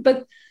them,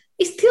 but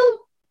it's still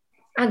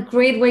a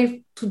great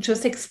way to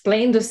just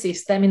explain the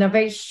system in a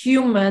very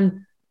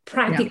human,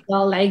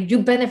 practical, like you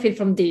benefit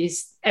from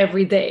this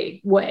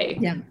everyday way.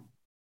 No,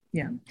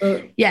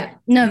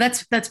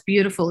 that's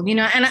beautiful. You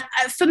know, and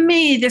for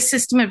me, the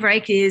system of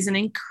Reiki is an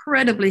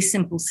incredibly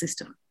simple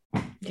system.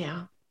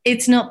 Yeah.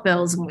 It's not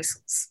bells and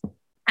whistles.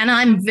 And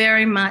I'm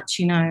very much,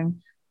 you know,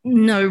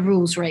 no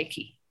rules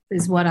Reiki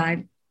is what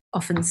I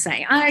often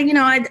say.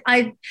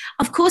 I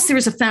of course there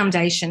is a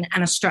foundation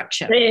and a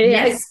structure.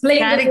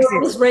 Explain the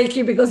rules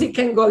Reiki because it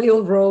can go a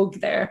little rogue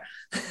there.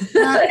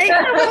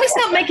 When we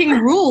start making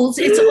rules,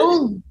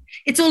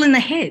 it's all in the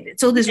head.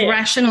 It's all this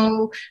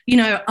rational, you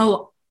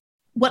know,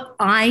 what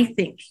I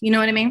think, you know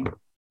what I mean?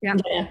 Yeah.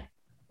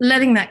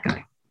 Letting that go.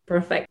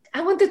 Perfect.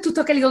 I wanted to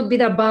talk a little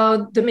bit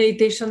about the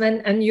meditation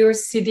and your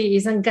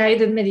CDs and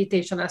guided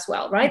meditation as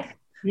well, right?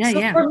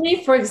 For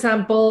me, for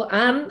example,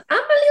 I'm a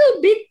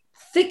little bit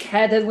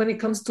thick-headed when it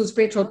comes to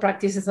spiritual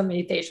practices and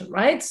meditation,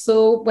 right?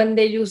 So when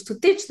they used to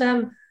teach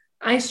them,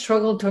 I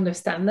struggled to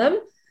understand them.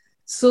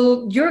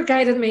 So your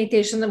guided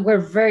meditation were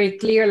very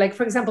clear. Like,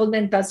 for example,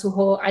 Nenta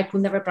Suho, I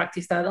could never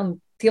practice that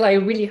until I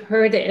really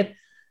heard it.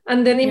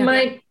 And then in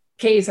my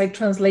case, I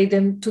translate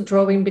them to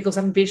drawing because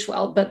I'm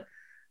visual, but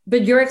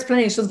your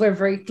explanations were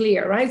very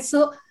clear, right?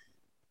 So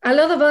a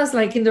lot of us,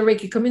 like in the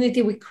Reiki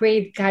community, we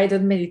create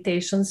guided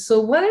meditations.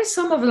 So what are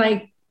some of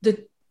like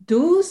the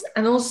do's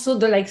and also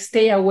the like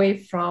stay away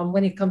from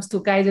when it comes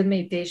to guided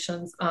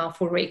meditations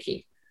for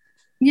Reiki?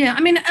 Yeah,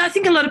 I mean, I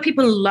think a lot of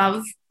people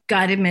love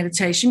guided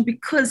meditation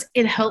because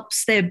it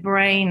helps their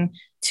brain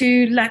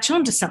to latch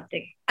onto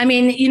something. I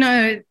mean, you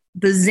know,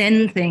 the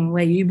Zen thing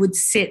where you would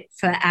sit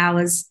for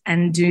hours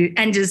and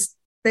just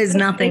there's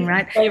nothing,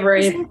 right?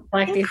 Favorite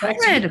practice,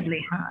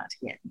 incredibly hard.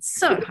 Yeah, it's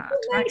so hard,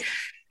 right?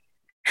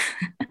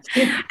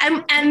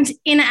 and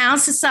in our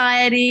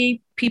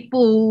society,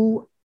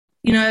 people,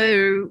 you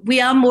know, we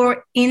are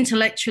more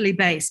intellectually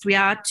based. We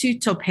are too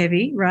top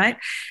heavy, right?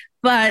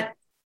 But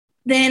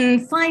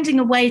then finding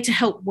a way to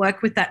help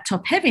work with that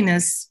top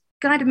heaviness,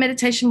 guided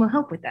meditation will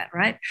help with that,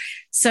 right?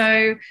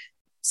 So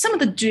some of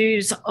the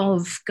do's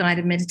of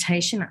guided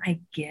meditation, I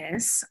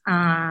guess,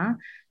 are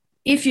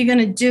if you're going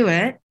to do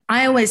it,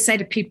 I always say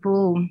to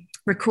people,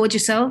 record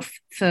yourself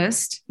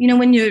first. You know,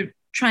 when you're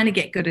trying to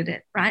get good at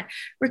it, right?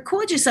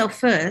 Record yourself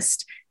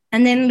first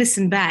and then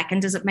listen back.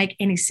 And does it make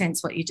any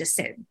sense what you just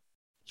said?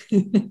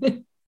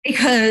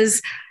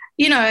 Because,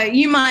 you know,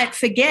 you might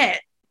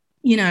forget,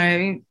 you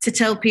know, to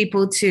tell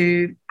people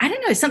to, I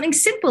don't know, something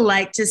simple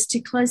like just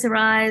to close their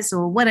eyes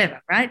or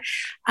whatever, right?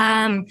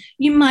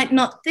 You might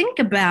not think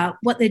about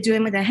what they're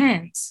doing with their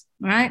hands,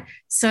 right?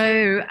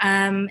 So,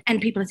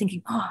 and people are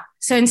thinking,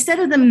 so instead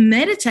of them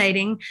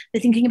meditating,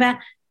 they're thinking about,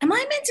 am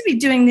I meant to be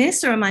doing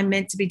this or am I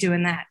meant to be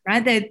doing that,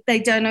 right? They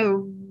don't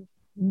know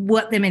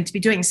what they're meant to be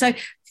doing. So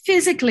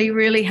physically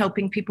really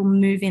helping people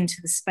move into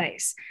the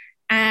space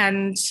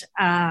and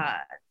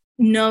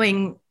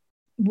knowing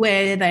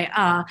where they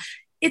are.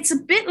 It's a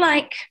bit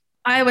like,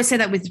 I always say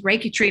that with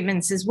Reiki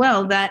treatments as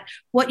well, that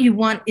what you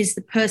want is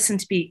the person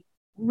to be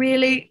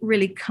really,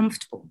 really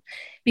comfortable,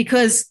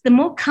 because the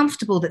more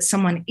comfortable that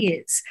someone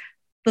is,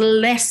 the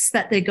less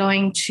that they're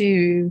going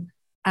to,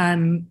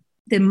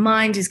 their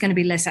mind is going to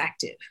be less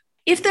active.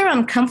 If they're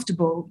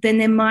uncomfortable, then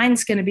their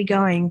mind's going to be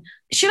going,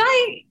 should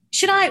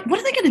I, what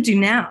are they going to do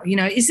now? You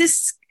know, is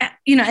this,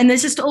 you know, and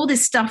there's just all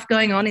this stuff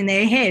going on in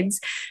their heads.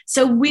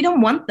 So we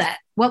don't want that.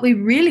 What we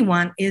really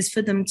want is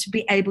for them to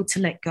be able to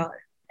let go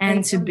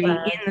and to be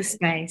in the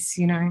space,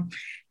 you know.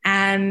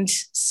 And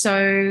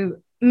so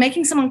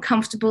making someone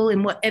comfortable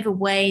in whatever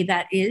way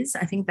that is,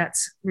 I think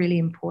that's really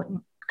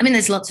important. I mean,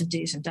 there's lots of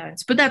do's and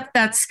don'ts, but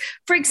that's,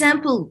 for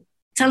example,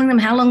 telling them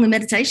how long the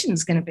meditation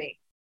is going to be,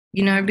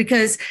 you know,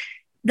 because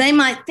they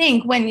might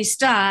think when you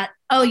start,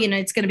 oh, you know,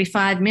 it's going to be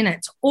 5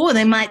 minutes, or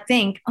they might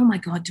think, oh my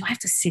God, do I have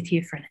to sit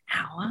here for an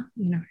hour?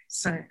 You know,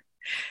 so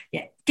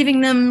yeah,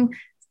 giving them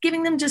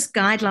just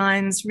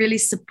guidelines, really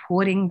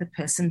supporting the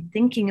person,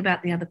 thinking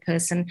about the other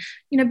person,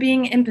 you know,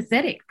 being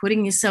empathetic,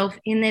 putting yourself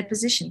in their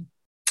position.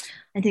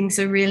 I think it's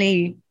a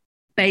really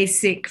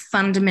basic,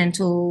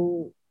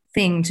 fundamental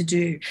thing to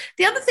do.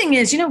 The other thing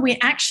is, you know, we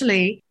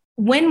actually,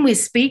 when we're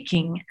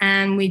speaking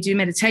and we do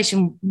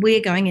meditation,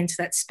 we're going into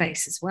that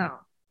space as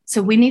well.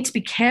 So we need to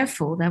be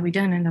careful that we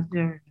don't end up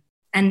doing,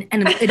 and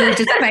it all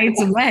just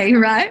fades away,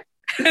 right?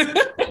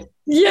 Yeah,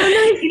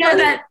 you know,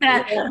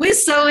 that we're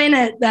so in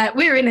it that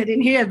we're in it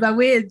in here, but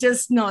we're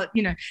just not,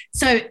 you know.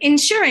 So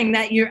ensuring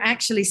that you're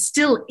actually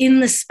still in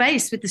the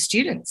space with the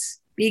students,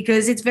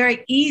 because it's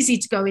very easy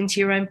to go into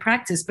your own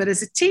practice. But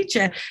as a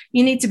teacher,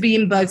 you need to be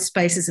in both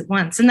spaces at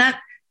once. And that,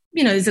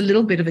 you know, is a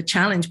little bit of a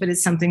challenge, but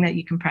it's something that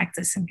you can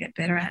practice and get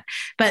better at.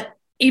 But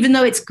even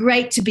though it's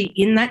great to be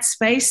in that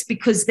space,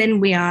 because then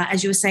we are,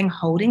 as you were saying,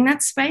 holding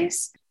that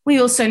space, we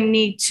also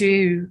need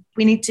to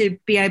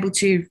be able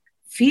to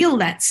feel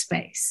that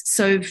space.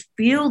 So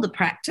feel the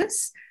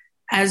practice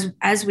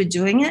as we're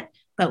doing it,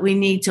 but we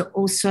need to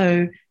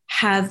also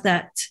have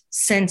that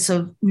sense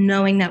of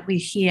knowing that we're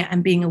here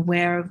and being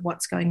aware of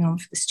what's going on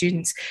for the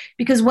students.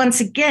 Because once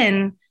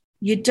again,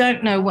 you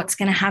don't know what's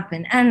going to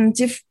happen. And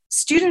if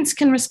students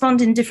can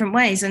respond in different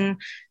ways, and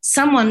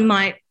someone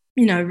might,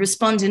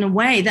 respond in a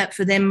way that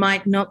for them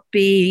might not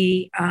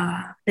be,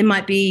 they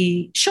might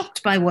be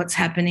shocked by what's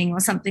happening or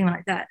something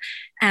like that.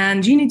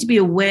 And you need to be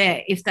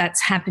aware if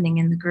that's happening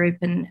in the group,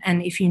 and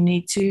if you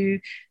need to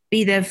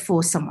be there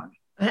for someone.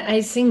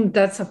 I think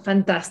that's a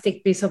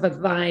fantastic piece of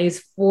advice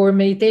for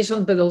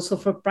meditation, but also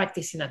for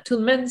practicing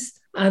attunements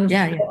and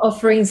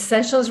offering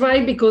sessions,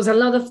 right? Because a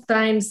lot of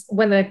times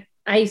when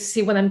I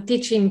see when I'm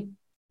teaching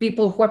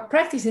people who are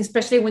practicing,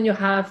 especially when you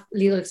have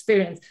little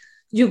experience,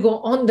 you go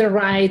on the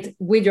ride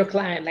with your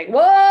client, like,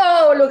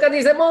 whoa, look at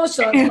these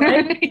emotions,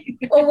 right?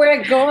 Or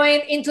we're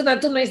going into the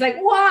attunement. It's like,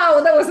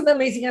 wow, that was an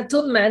amazing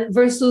attunement,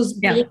 versus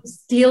being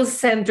still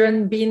centered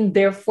and being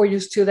there for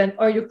your student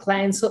or your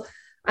client. So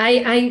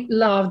I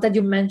love that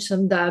you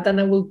mentioned that,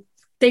 and I will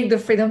take the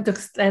freedom to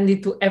extend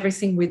it to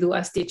everything we do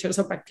as teachers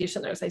or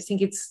practitioners. I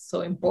think it's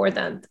so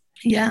important.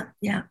 Yeah.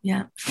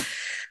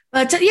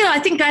 But, I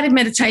think guided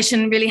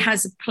meditation really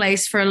has a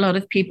place for a lot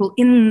of people,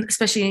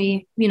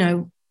 especially,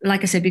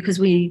 like I said, because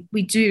we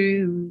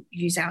do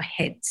use our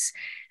heads.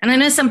 And I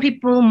know some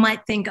people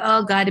might think,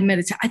 oh, guided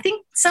meditation. I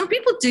think some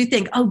people do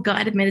think, oh,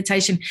 guided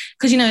meditation,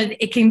 because,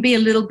 it can be a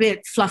little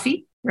bit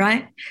fluffy,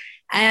 right?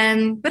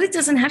 But it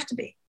doesn't have to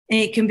be.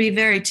 It can be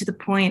very to the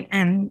point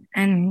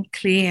and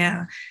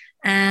clear.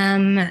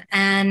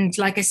 And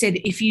like I said,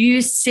 if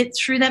you sit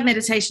through that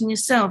meditation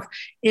yourself,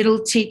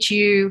 it'll teach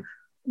you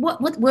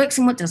what works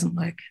and what doesn't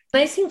work.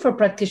 I think for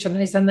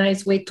practitioners, it's a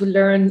nice way to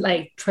learn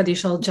like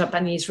traditional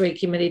Japanese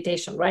Reiki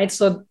meditation, right?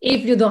 So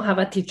if you don't have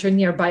a teacher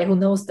nearby who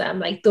knows them,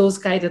 like those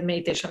guided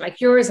meditation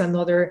like yours and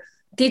other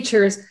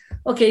teachers,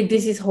 okay,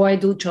 this is how I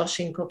do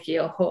Choshin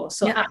Kokyo.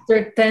 So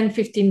after 10,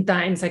 15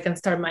 times, I can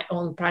start my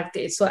own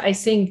practice. So I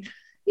think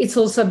it's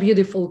also a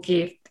beautiful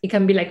gift. It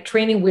can be like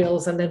training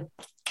wheels, and then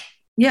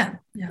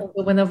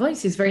when a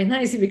voice is very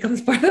nice, it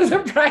becomes part of the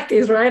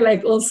practice, right?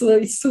 Like also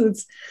it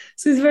suits.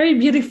 So it's very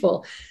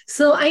beautiful.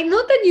 So I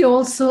know that you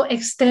also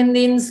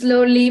extending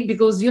slowly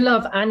because you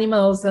love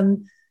animals.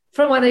 And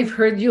from what I've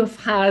heard, you've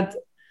had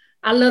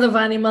a lot of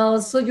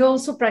animals. So you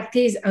also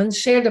practice and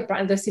share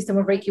the system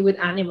of Reiki with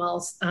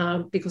animals,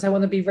 because I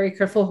want to be very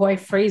careful how I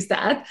phrase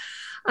that.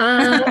 So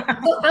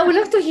I would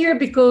love to hear,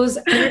 because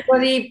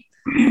everybody,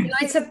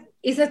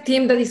 it's a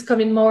theme that is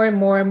coming more and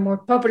more and more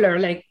popular,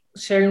 like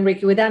sharing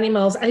Reiki with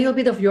animals. A little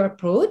bit of your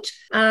approach,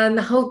 and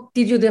how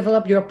did you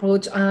develop your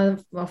approach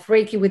of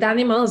Reiki with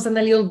animals, and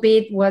a little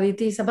bit what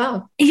it is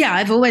about. Yeah,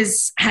 I've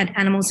always had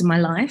animals in my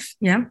life.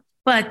 Yeah.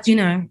 But,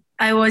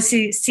 I always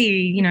see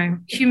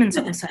humans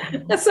also.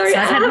 Sorry, so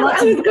I've had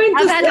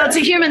lots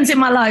of humans in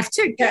my life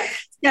too. Yeah.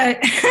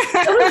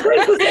 I was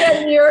going to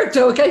say a New York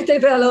joke. I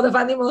take a lot of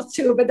animals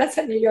too, but that's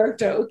a New York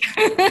joke.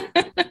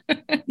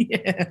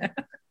 Yeah.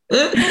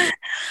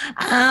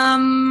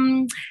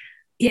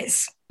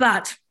 Yes,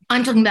 but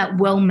I'm talking about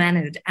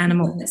well-mannered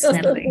animals,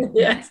 Natalie.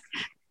 Yes.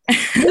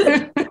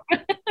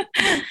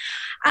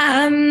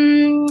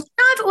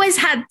 I've always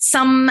had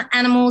some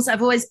animals.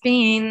 I've always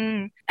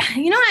been,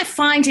 I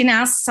find in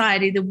our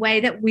society, the way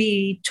that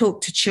we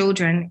talk to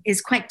children is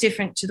quite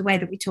different to the way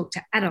that we talk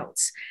to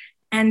adults.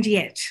 And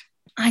yet,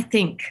 I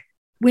think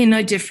we're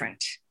no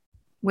different,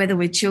 whether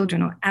we're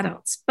children or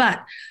adults.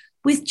 But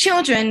with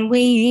children,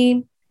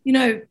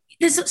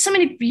 there's so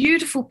many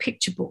beautiful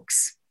picture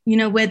books,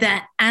 where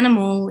the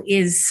animal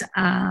is,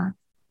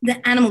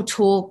 the animal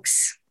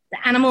talks, the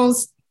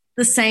animal's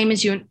the same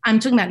as you. I'm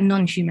talking about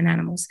non-human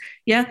animals.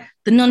 Yeah.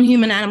 The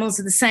non-human animals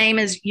are the same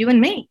as you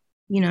and me,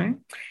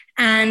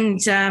 and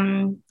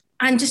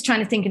I'm just trying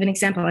to think of an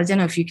example. I don't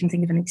know if you can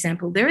think of an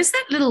example. There's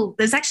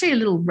actually a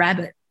little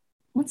rabbit.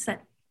 What's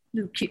that?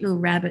 Cute little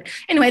rabbit.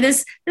 Anyway,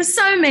 there's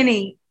so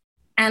many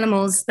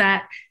animals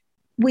that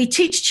we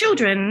teach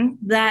children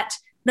that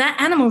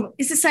animal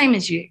is the same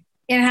as you.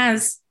 It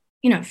has,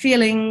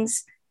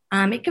 feelings.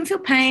 It can feel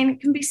pain. It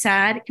can be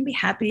sad. It can be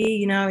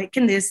happy. It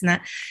can this and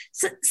that.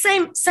 So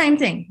same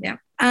thing. Yeah.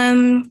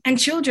 And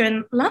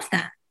children love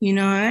that,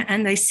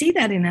 and they see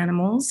that in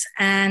animals.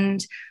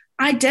 And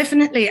I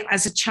definitely,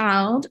 as a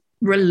child,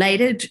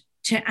 related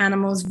to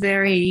animals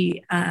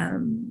very.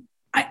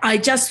 I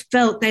just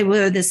felt they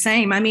were the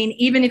same. I mean,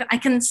 even if I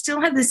can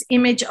still have this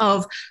image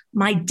of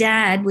my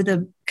dad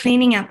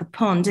cleaning out the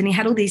pond, and he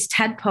had all these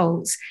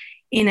tadpoles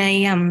in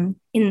a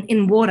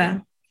in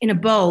water in a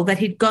bowl that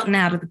he'd gotten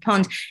out of the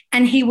pond,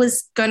 and he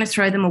was going to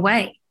throw them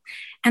away.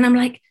 And I'm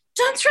like,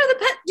 don't throw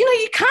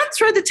you can't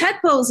throw the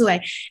tadpoles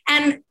away.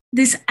 And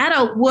this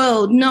adult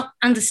world not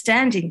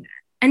understanding that.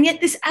 And yet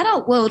this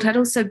adult world had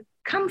also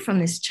come from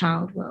this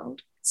child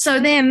world. So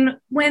then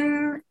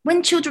when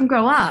children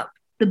grow up,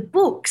 the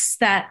books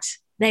that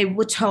they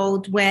were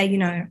told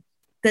where,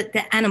 that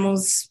the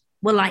animals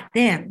were like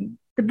them,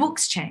 the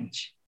books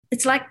change.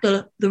 It's like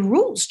the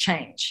rules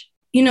change.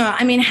 You know,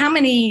 I mean, how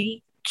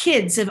many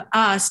kids have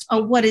asked,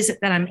 oh, what is it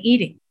that I'm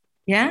eating?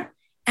 Yeah.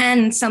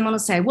 And someone will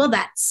say, well,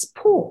 that's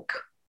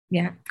pork.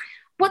 Yeah.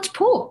 What's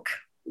pork?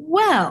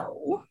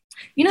 Well,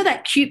 you know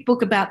that cute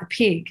book about the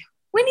pig?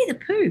 Winnie the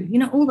Pooh, you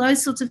know, all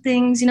those sorts of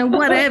things, you know,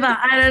 whatever.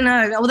 I don't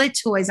know. Well, they're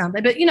toys, aren't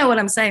they? But you know what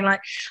I'm saying?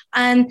 Like,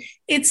 and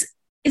it's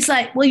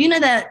like, well, you know,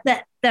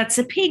 that's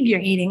a pig you're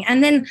eating.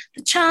 And then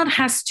the child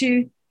has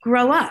to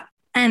grow up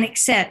and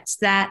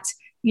accept that,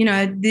 you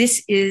know,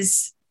 this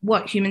is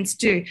what humans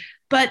do.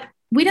 But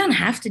we don't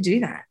have to do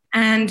that.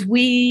 And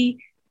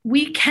we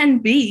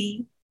can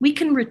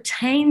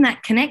retain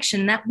that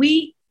connection that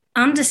we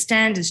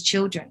understand as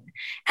children,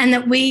 and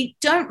that we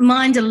don't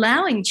mind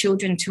allowing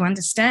children to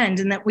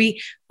understand, and that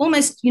we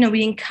almost, you know,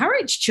 we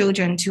encourage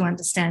children to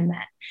understand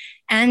that.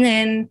 And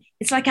then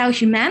it's like our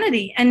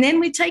humanity, and then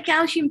we take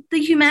the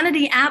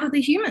humanity out of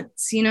the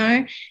humans, you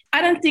know.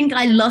 I don't think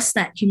I lost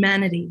that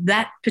humanity,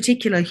 that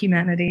particular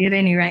humanity at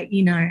any rate,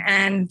 you know.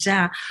 And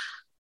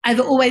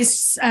I've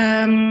always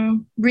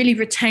really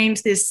retained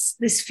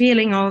this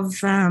feeling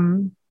of,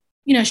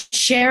 you know,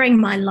 sharing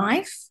my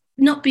life,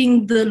 not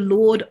being the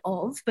lord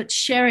of, but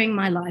sharing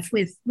my life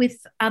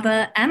with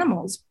other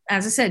animals,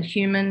 as I said,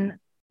 human,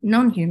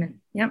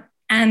 non-human, yeah.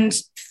 And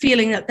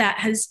feeling that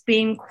has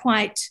been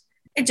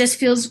it just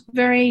feels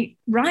very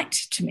right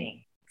to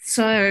me.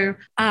 So,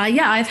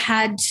 I've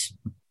had,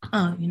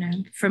 you know,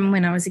 from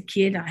when I was a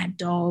kid, I had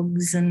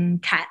dogs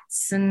and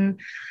cats and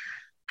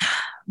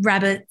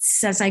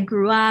rabbits as I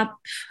grew up.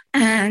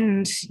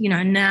 And, you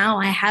know, now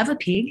I have a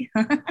pig,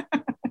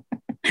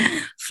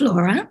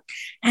 Flora,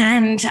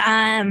 and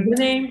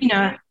you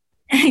know,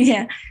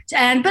 yeah,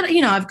 but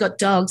you know, I've got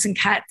dogs and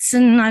cats,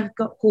 and I've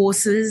got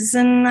horses,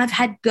 and I've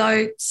had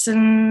goats,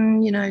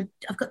 and you know,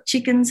 I've got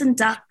chickens and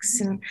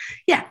ducks, and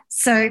yeah,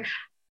 so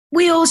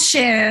we all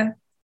share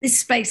this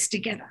space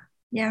together,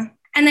 yeah,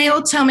 and they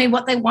all tell me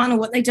what they want or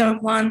what they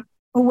don't want,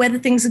 or whether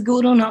things are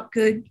good or not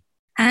good,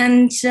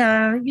 and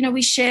you know,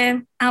 we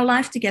share our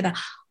life together.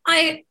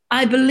 I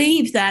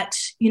believe that,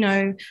 you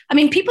know, I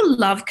mean, people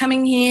love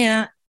coming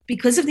here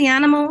because of the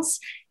animals,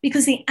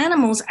 because the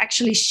animals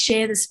actually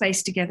share the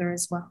space together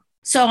as well.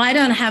 So I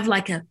don't have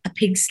like a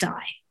pigsty.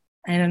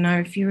 I don't know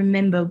if you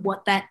remember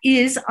what that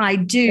is. I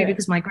do,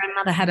 because my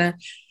grandmother had a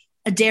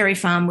dairy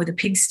farm with a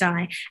pigsty.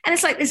 And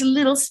it's like this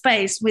little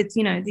space with,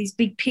 you know, these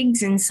big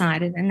pigs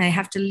inside it, and they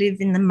have to live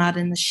in the mud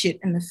and the shit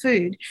and the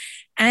food.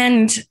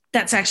 And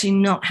that's actually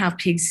not how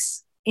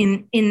pigs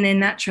in their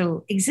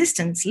natural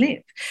existence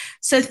live.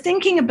 So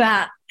thinking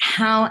about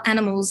how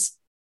animals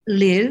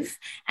live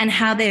and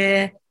how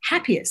they're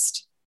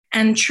happiest,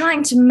 and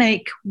trying to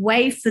make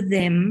way for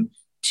them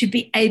to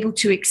be able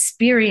to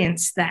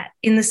experience that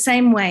in the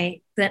same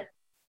way that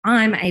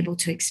I'm able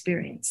to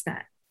experience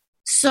that.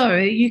 So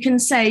you can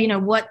say, you know,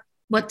 what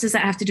does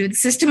that have to do with the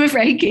system of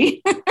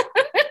Reiki?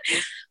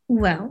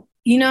 Well,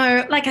 you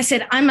know, like I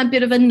said, I'm a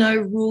bit of a no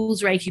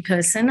rules Reiki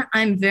person.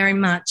 I'm very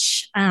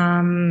much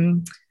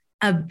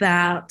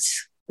about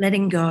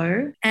letting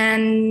go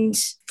and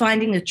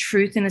finding the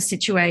truth in a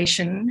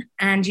situation,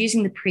 and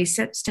using the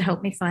precepts to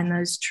help me find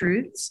those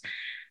truths.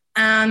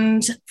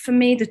 And for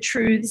me, the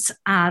truths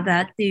are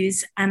that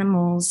these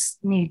animals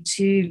need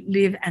to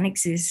live and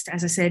exist,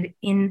 as I said,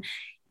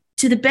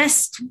 to the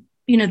best,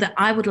 you know, that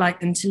I would like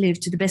them to live,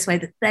 to the best way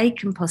that they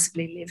can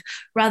possibly live,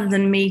 rather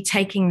than me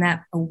taking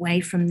that away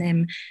from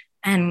them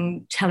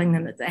and telling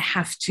them that they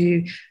have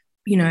to,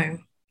 you know,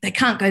 they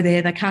can't go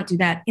there, they can't do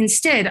that.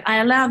 Instead, I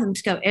allow them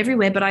to go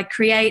everywhere, but I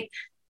create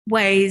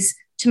ways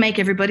to make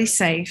everybody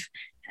safe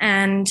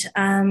and,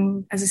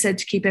 as I said,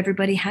 to keep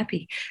everybody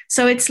happy.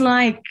 So it's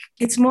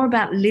more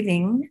about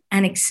living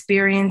and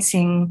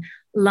experiencing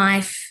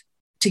life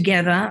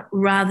together,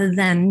 rather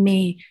than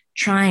me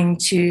trying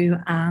to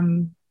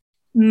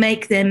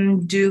make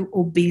them do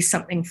or be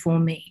something for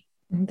me.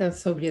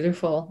 That's so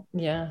beautiful.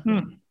 Yeah.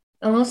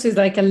 Almost it's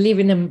like a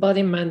living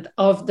embodiment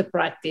of the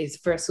practice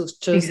versus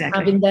just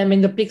having them in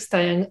the pigsty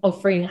and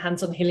offering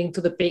hands-on healing to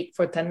the pig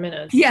for 10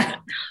 minutes. Yeah.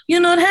 You're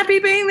not happy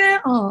being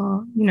there?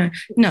 Oh, you know,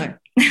 no.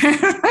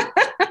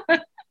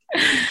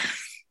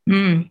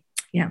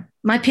 Yeah.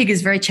 My pig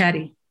is very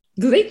chatty.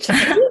 Do they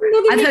chat?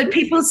 I've heard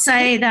people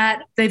say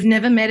that they've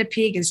never met a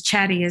pig as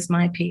chatty as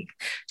my pig.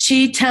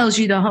 She tells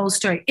you the whole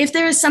story. If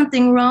there is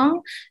something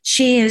wrong,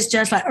 she is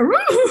just like,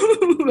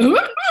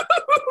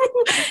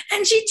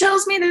 and she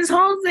tells me this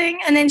whole thing,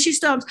 and then she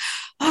stops.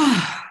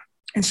 Oh,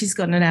 and she's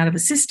gotten it out of her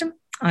system.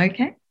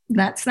 Okay,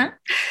 that's that.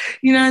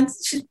 You know,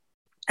 she's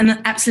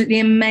an absolutely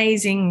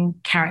amazing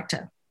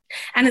character.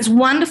 And it's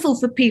wonderful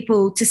for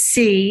people to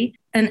see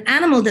an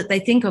animal that they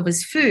think of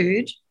as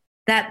food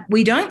that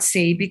we don't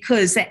see,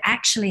 because they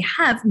actually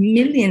have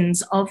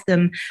millions of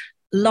them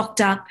locked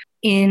up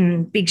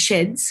in big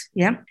sheds,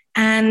 yeah.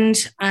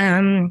 And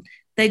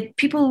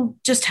people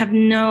just have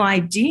no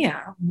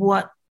idea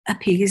what a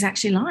pig is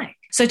actually like.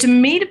 So to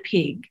meet a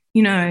pig,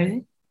 you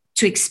know,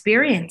 to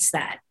experience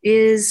that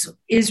is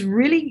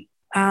really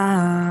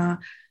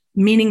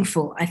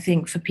meaningful, I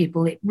think, for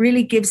people. It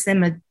really gives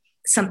them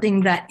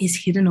something that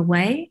is hidden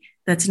away,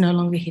 that's no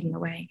longer hidden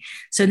away.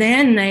 So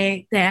then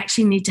they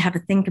actually need to have a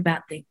think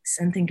about things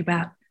and think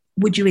about,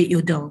 would you eat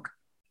your dog?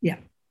 Yeah.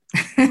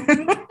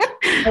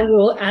 I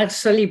will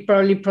actually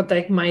probably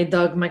protect my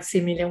dog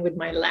Maximilian with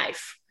my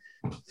life.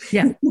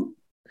 Yeah.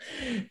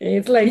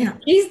 It's like,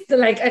 is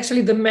like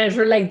actually the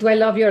measure, like, do I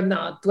love you or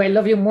not? Do I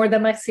love you more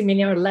than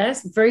Maximilian or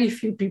less? Very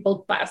few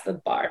people pass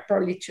that bar,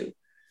 probably two.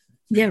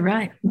 Yeah,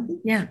 right.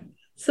 Yeah.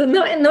 So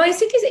no, I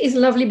think it's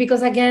lovely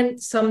because, again,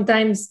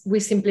 sometimes we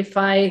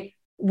simplify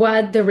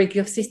what the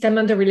Reiki system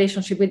and the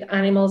relationship with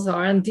animals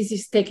are. And this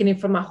is taking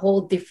it from a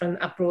whole different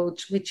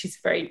approach, which is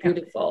very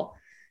beautiful.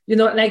 You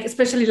know, like,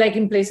 especially like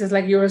in places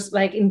like yours,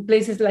 like in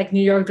places like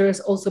New York, there's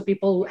also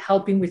people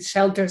helping with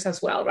shelters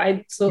as well,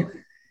 right? So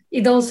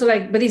it also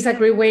like, but it's a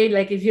great way,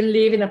 like if you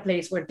live in a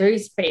place where there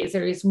is space,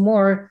 there is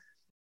more,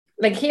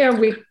 like here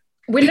we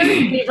learn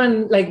to live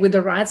on, like with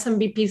the rats and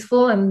be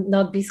peaceful and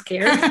not be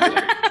scared.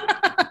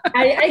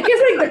 I guess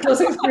like the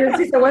closest experience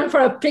is I went for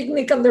a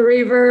picnic on the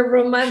river,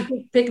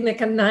 romantic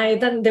picnic at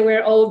night, and there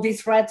were all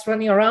these rats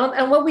running around.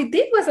 And what we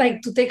did was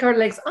like to take our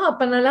legs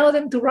up and allow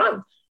them to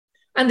run.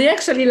 And they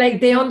actually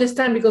like, they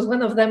understand, because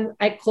one of them,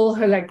 I call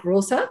her like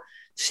Rosa.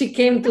 She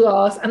came to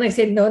us and I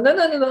said,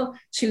 no.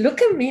 She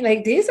looked at me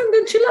like this and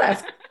then she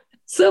left.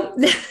 So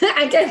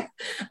again,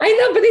 I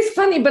know, but it's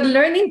funny, but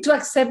learning to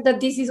accept that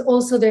this is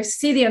also their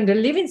city and their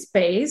living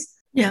space.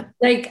 Yeah.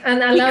 Like,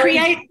 and allow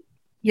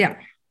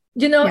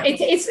you know,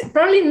 it's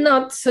probably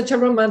not such a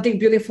romantic,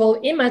 beautiful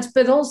image,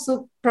 but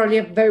also probably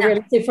a very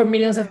realistic for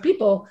millions of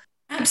people.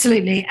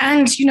 Absolutely.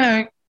 And, you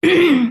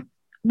know,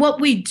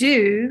 what we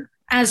do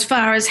as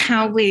far as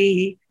how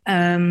we,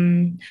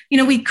 you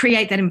know, we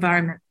create that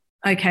environment,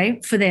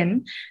 okay, for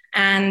them.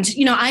 And,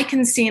 you know, I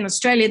can see in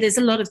Australia, there's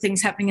a lot of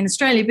things happening in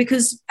Australia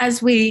because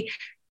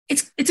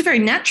it's a very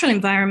natural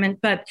environment,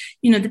 but,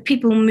 you know, the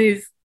people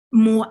move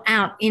more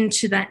out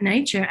into that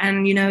nature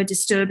and, you know,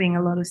 disturbing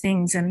a lot of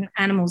things, and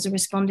animals are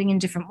responding in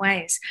different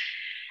ways.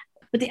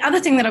 But the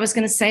other thing that I was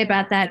going to say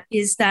about that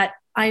is that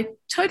I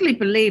totally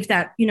believe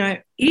that, you know,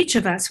 each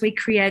of us, we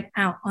create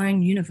our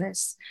own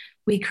universe.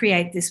 We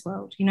create this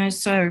world, you know.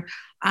 So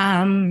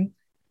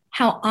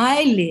how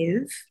I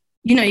live,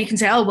 you know, you can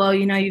say, oh, well,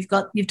 you know, you've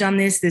done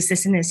this,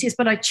 and this. Yes,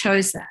 but I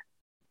chose that.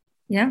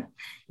 Yeah.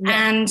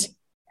 And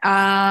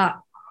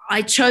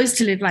I chose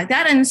to live like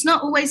that. And it's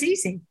not always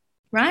easy,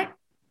 right?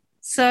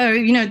 So,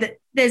 you know, that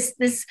there's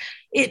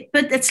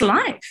but it's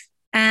life.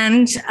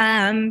 And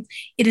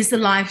it is the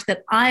life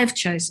that I have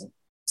chosen.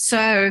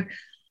 So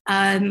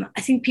I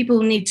think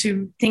people need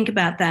to think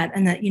about that,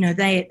 and that, you know,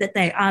 that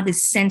they are the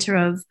center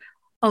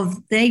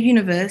of their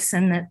universe,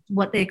 and that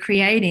what they're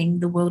creating,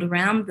 the world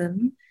around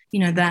them, you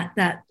know,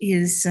 that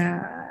is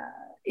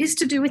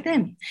to do with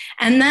them.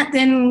 And that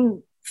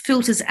then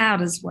filters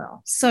out as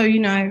well. So, you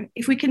know,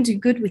 if we can do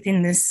good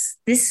within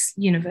this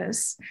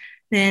universe,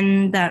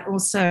 then that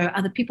also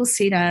other people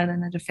see that,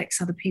 and it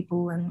affects other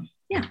people. And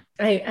yeah.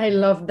 I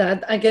love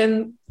that.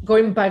 Again,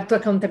 going back to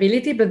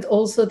accountability, but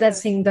also that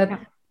thing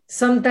that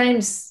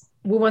sometimes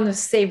we want to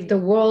save the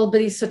world,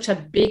 but it's such a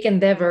big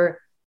endeavor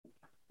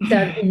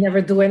that we never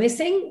do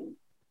anything.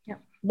 Yeah.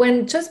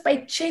 When just by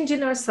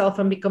changing ourselves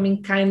and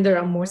becoming kinder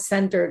and more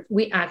centered,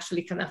 we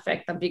actually can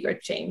affect a bigger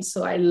change.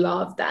 So I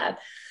love that.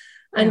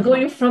 And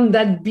going from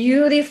that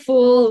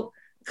beautiful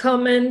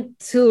comment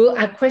to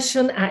a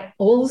question I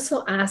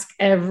also ask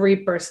every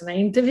person I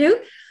interview,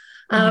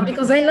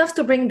 because I love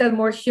to bring that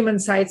more human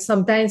side.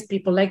 Sometimes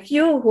people like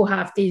you who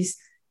have this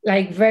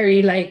like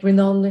very like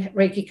renowned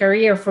Reiki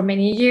career for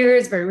many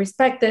years, very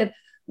respected,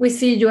 we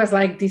see you as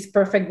like this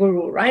perfect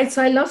guru, right?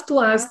 So I love to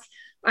ask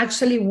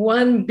actually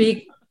one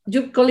big,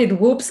 you call it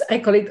whoops, I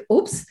call it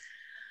oops,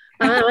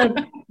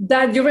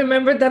 that you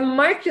remember that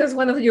marked you as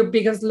one of your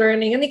biggest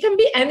learning. And it can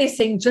be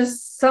anything,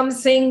 just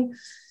something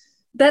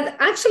that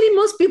actually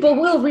most people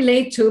will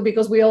relate to,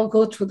 because we all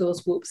go through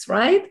those whoops,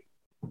 right?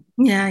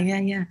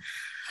 Yeah.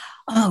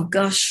 Oh,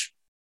 gosh.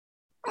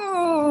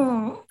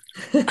 Oh.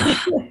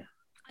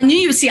 I knew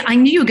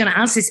you were going to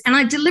ask this, and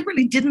I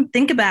deliberately didn't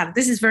think about it.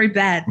 This is very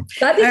bad.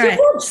 That is your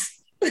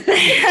whoops.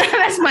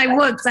 That's my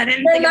whoops. I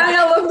didn't think about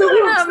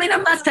it. I mean, I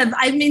must have.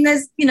 I mean,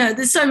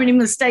 there's so many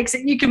mistakes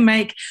that you can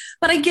make.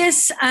 But I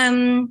guess,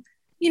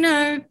 you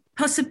know,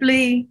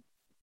 possibly,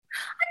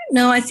 I don't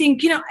know. I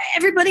think, you know,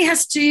 everybody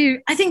has to,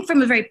 I think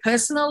from a very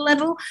personal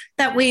level,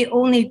 that we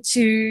all need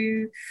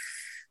to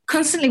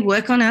constantly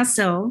work on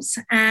ourselves.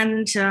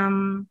 And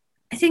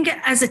I think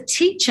as a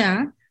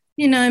teacher,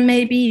 you know,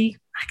 maybe,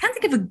 I can't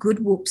think of a good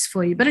whoops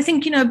for you, but I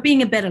think, you know,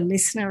 being a better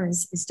listener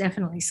is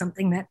definitely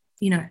something that,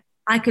 you know,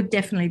 I could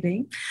definitely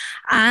be.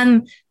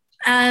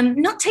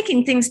 Not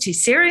taking things too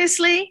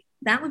seriously,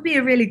 that would be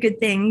a really good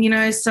thing, you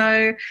know.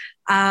 So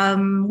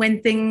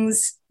when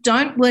things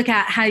don't work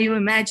out how you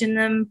imagine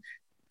them,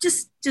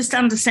 just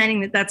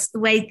understanding that that's the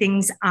way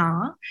things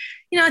are.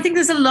 You know, I think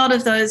there's a lot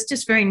of those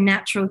just very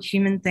natural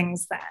human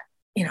things that,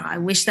 you know, I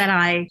wish that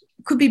I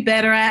could be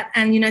better at.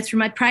 And, you know, through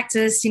my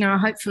practice, you know,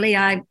 hopefully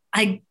I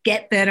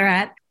get better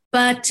at.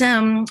 But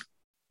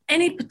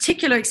any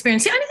particular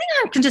experience. The only thing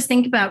I can just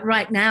think about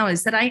right now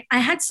is that I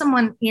had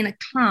someone in a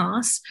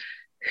class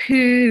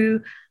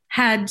who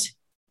had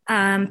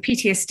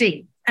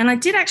PTSD. And I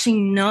did actually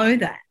know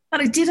that, but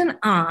I didn't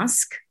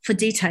ask for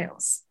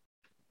details.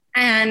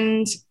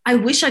 And I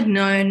wish I'd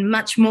known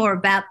much more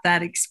about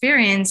that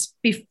experience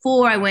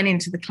before I went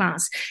into the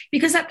class,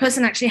 because that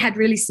person actually had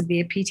really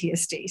severe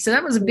PTSD. So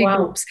that was a big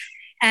whoops.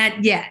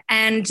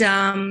 And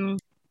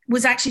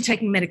was actually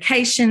taking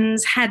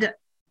medications,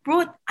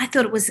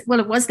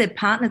 it was their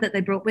partner that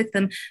they brought with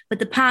them, but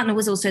the partner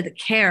was also the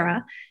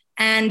carer.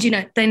 And,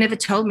 they never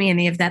told me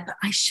any of that, but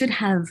I should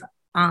have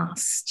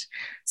asked.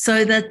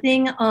 So the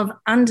thing of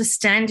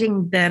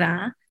understanding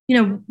better,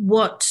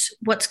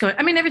 what's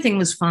going, everything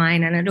was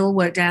fine and it all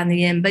worked out in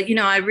the end. But,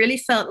 I really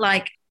felt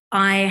like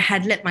I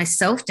had let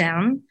myself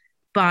down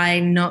by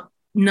not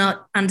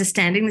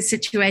understanding the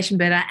situation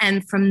better.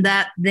 And from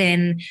that,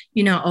 then,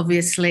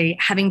 obviously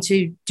having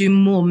to do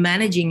more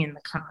managing in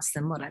the class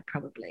than what I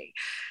probably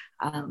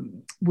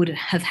would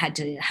have had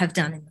to have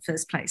done in the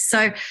first place.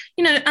 So,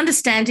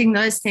 understanding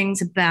those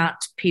things about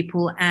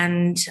people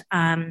and,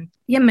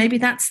 maybe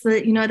that's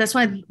that's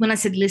why when I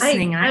said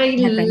listening, I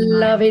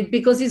love it,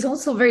 because it's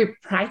also very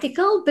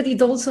practical, but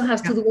it also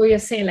has to do what you're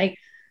saying. Like,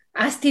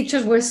 as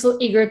teachers, we're so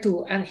eager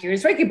to, and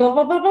here's Reiki, blah,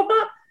 blah, blah, blah,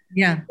 blah.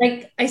 Yeah.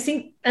 Like, I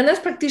think, and as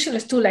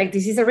practitioners too, like,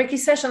 this is a Reiki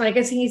session. Like,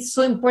 I think it's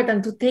so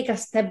important to take a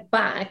step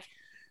back,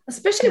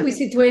 especially with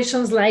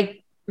situations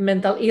like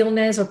mental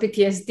illness or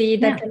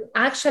PTSD that can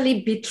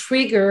actually be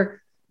triggered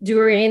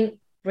during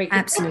Reiki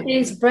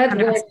practice, breath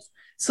work.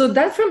 So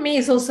that for me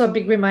is also a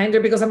big reminder,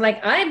 because I'm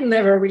like, I've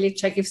never really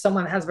checked if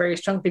someone has very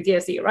strong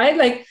PTSD, right?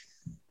 Like,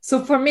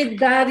 so for me,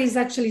 that is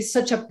actually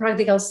such a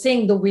practical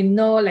thing. Do we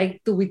know, like,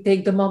 do we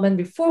take the moment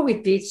before we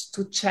teach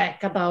to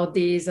check about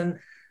this and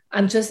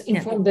just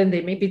inform them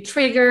they may be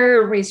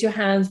triggered, raise your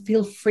hand,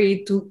 feel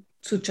free to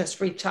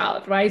just reach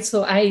out, right?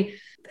 So I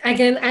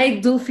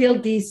do feel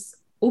these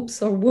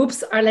oops or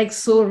whoops are like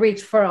so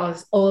rich for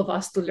us, all of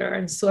us to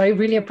learn. So I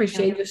really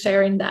appreciate you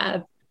sharing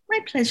that. My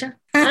pleasure.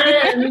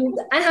 And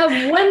I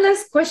have one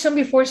last question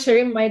before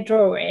sharing my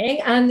drawing.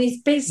 And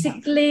it's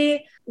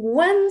basically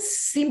one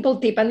simple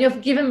tip. And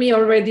you've given me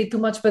already too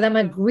much, but I'm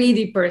a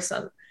greedy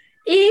person.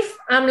 If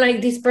I'm like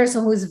this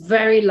person who is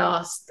very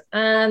lost,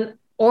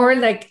 or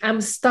like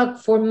I'm stuck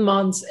for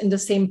months in the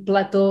same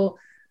plateau,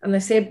 and I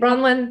say,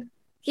 Bronwyn,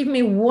 give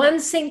me one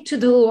thing to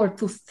do or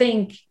to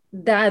think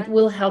that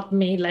will help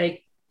me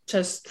like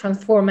just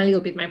transform a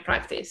little bit my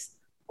practice.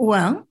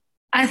 Well,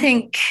 I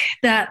think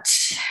that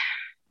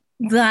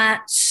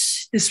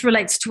this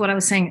relates to what I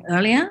was saying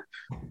earlier,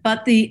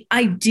 but the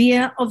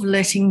idea of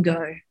letting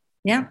go.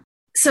 Yeah.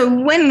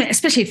 So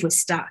especially if we're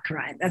stuck,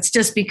 right? That's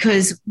just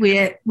because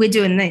we're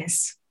doing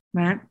this,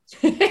 right?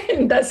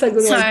 That's a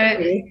good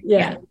one.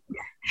 Yeah.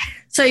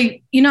 So,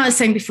 I was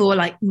saying before,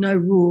 like, no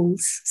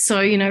rules. So,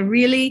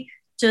 really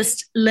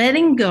just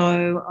letting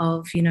go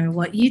of,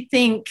 what you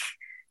think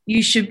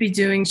you should be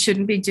doing,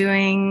 shouldn't be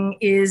doing,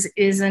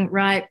 isn't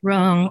right,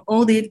 wrong,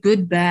 all the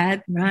good,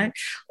 bad, right?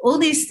 All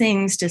these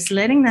things, just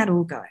letting that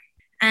all go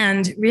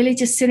and really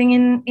just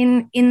sitting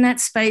in that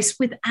space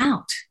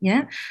without,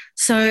 yeah?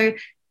 So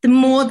the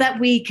more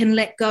that we can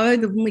let go,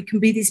 the more we can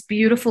be this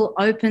beautiful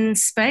open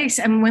space.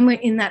 And when we're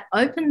in that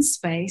open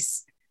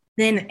space,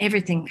 then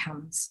everything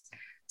comes.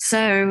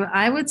 So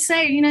I would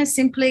say,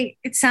 simply,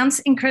 it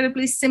sounds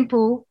incredibly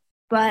simple,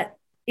 but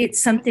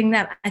it's something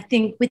that I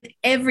think with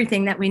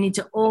everything that we need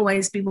to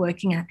always be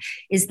working at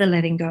is the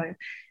letting go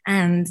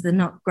and the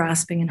not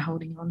grasping and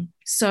holding on.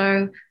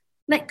 So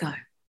let go.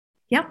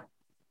 Yep.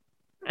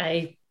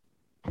 I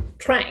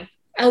try.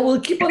 I will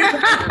keep on for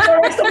the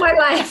rest of my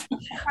life.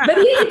 But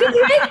it is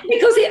right,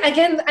 because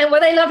again, and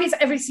what I love is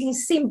everything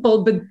is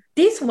simple, but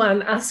this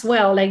one as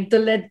well, like the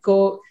let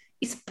go,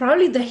 is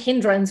probably the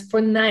hindrance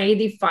for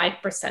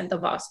 95%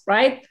 of us,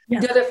 right? Yeah.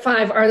 The other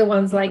 5 are the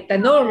ones like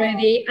that know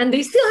already, and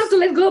they still have to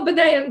let go, but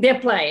they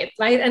apply it,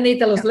 right? And they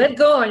tell us, let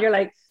go, and you're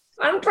like,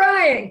 I'm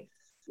trying.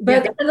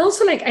 But and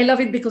also, like, I love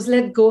it because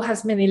let go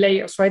has many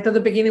layers, right? At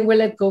the beginning, we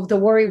let go of the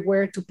worry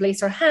where to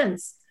place our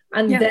hands.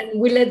 And then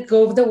we let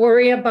go of the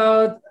worry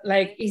about,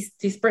 like, is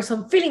this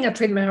person feeling a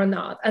treatment or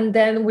not? And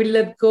then we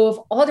let go of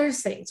other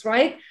things,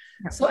 right?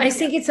 So I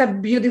think it's a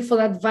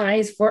beautiful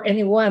advice for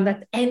anyone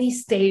at any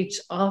stage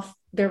of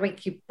the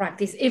Reiki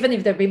practice, even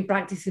if they've been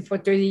practicing for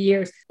 30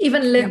 years,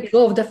 even let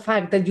go of the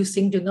fact that you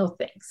think you know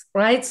things,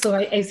 right? So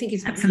I think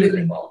it's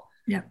beautiful.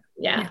 Yeah.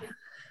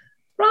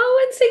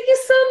 Rowan, thank you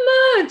so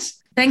much.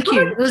 Thank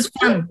you. It was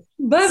fun.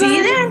 Bye-bye. See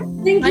you there.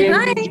 Thank you.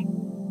 Bye-bye.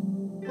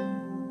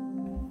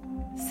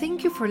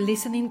 Thank you for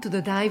listening to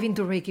the Dive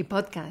into Reiki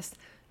podcast.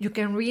 You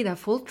can read a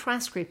full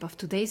transcript of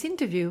today's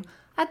interview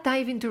at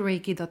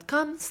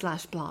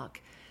diveintoreiki.com/blog.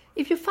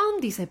 If you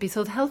found this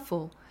episode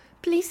helpful,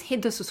 please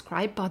hit the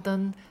subscribe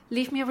button,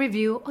 leave me a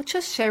review, or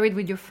just share it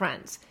with your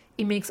friends.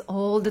 It makes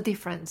all the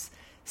difference.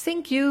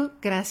 Thank you.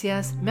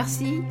 Gracias.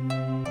 Merci.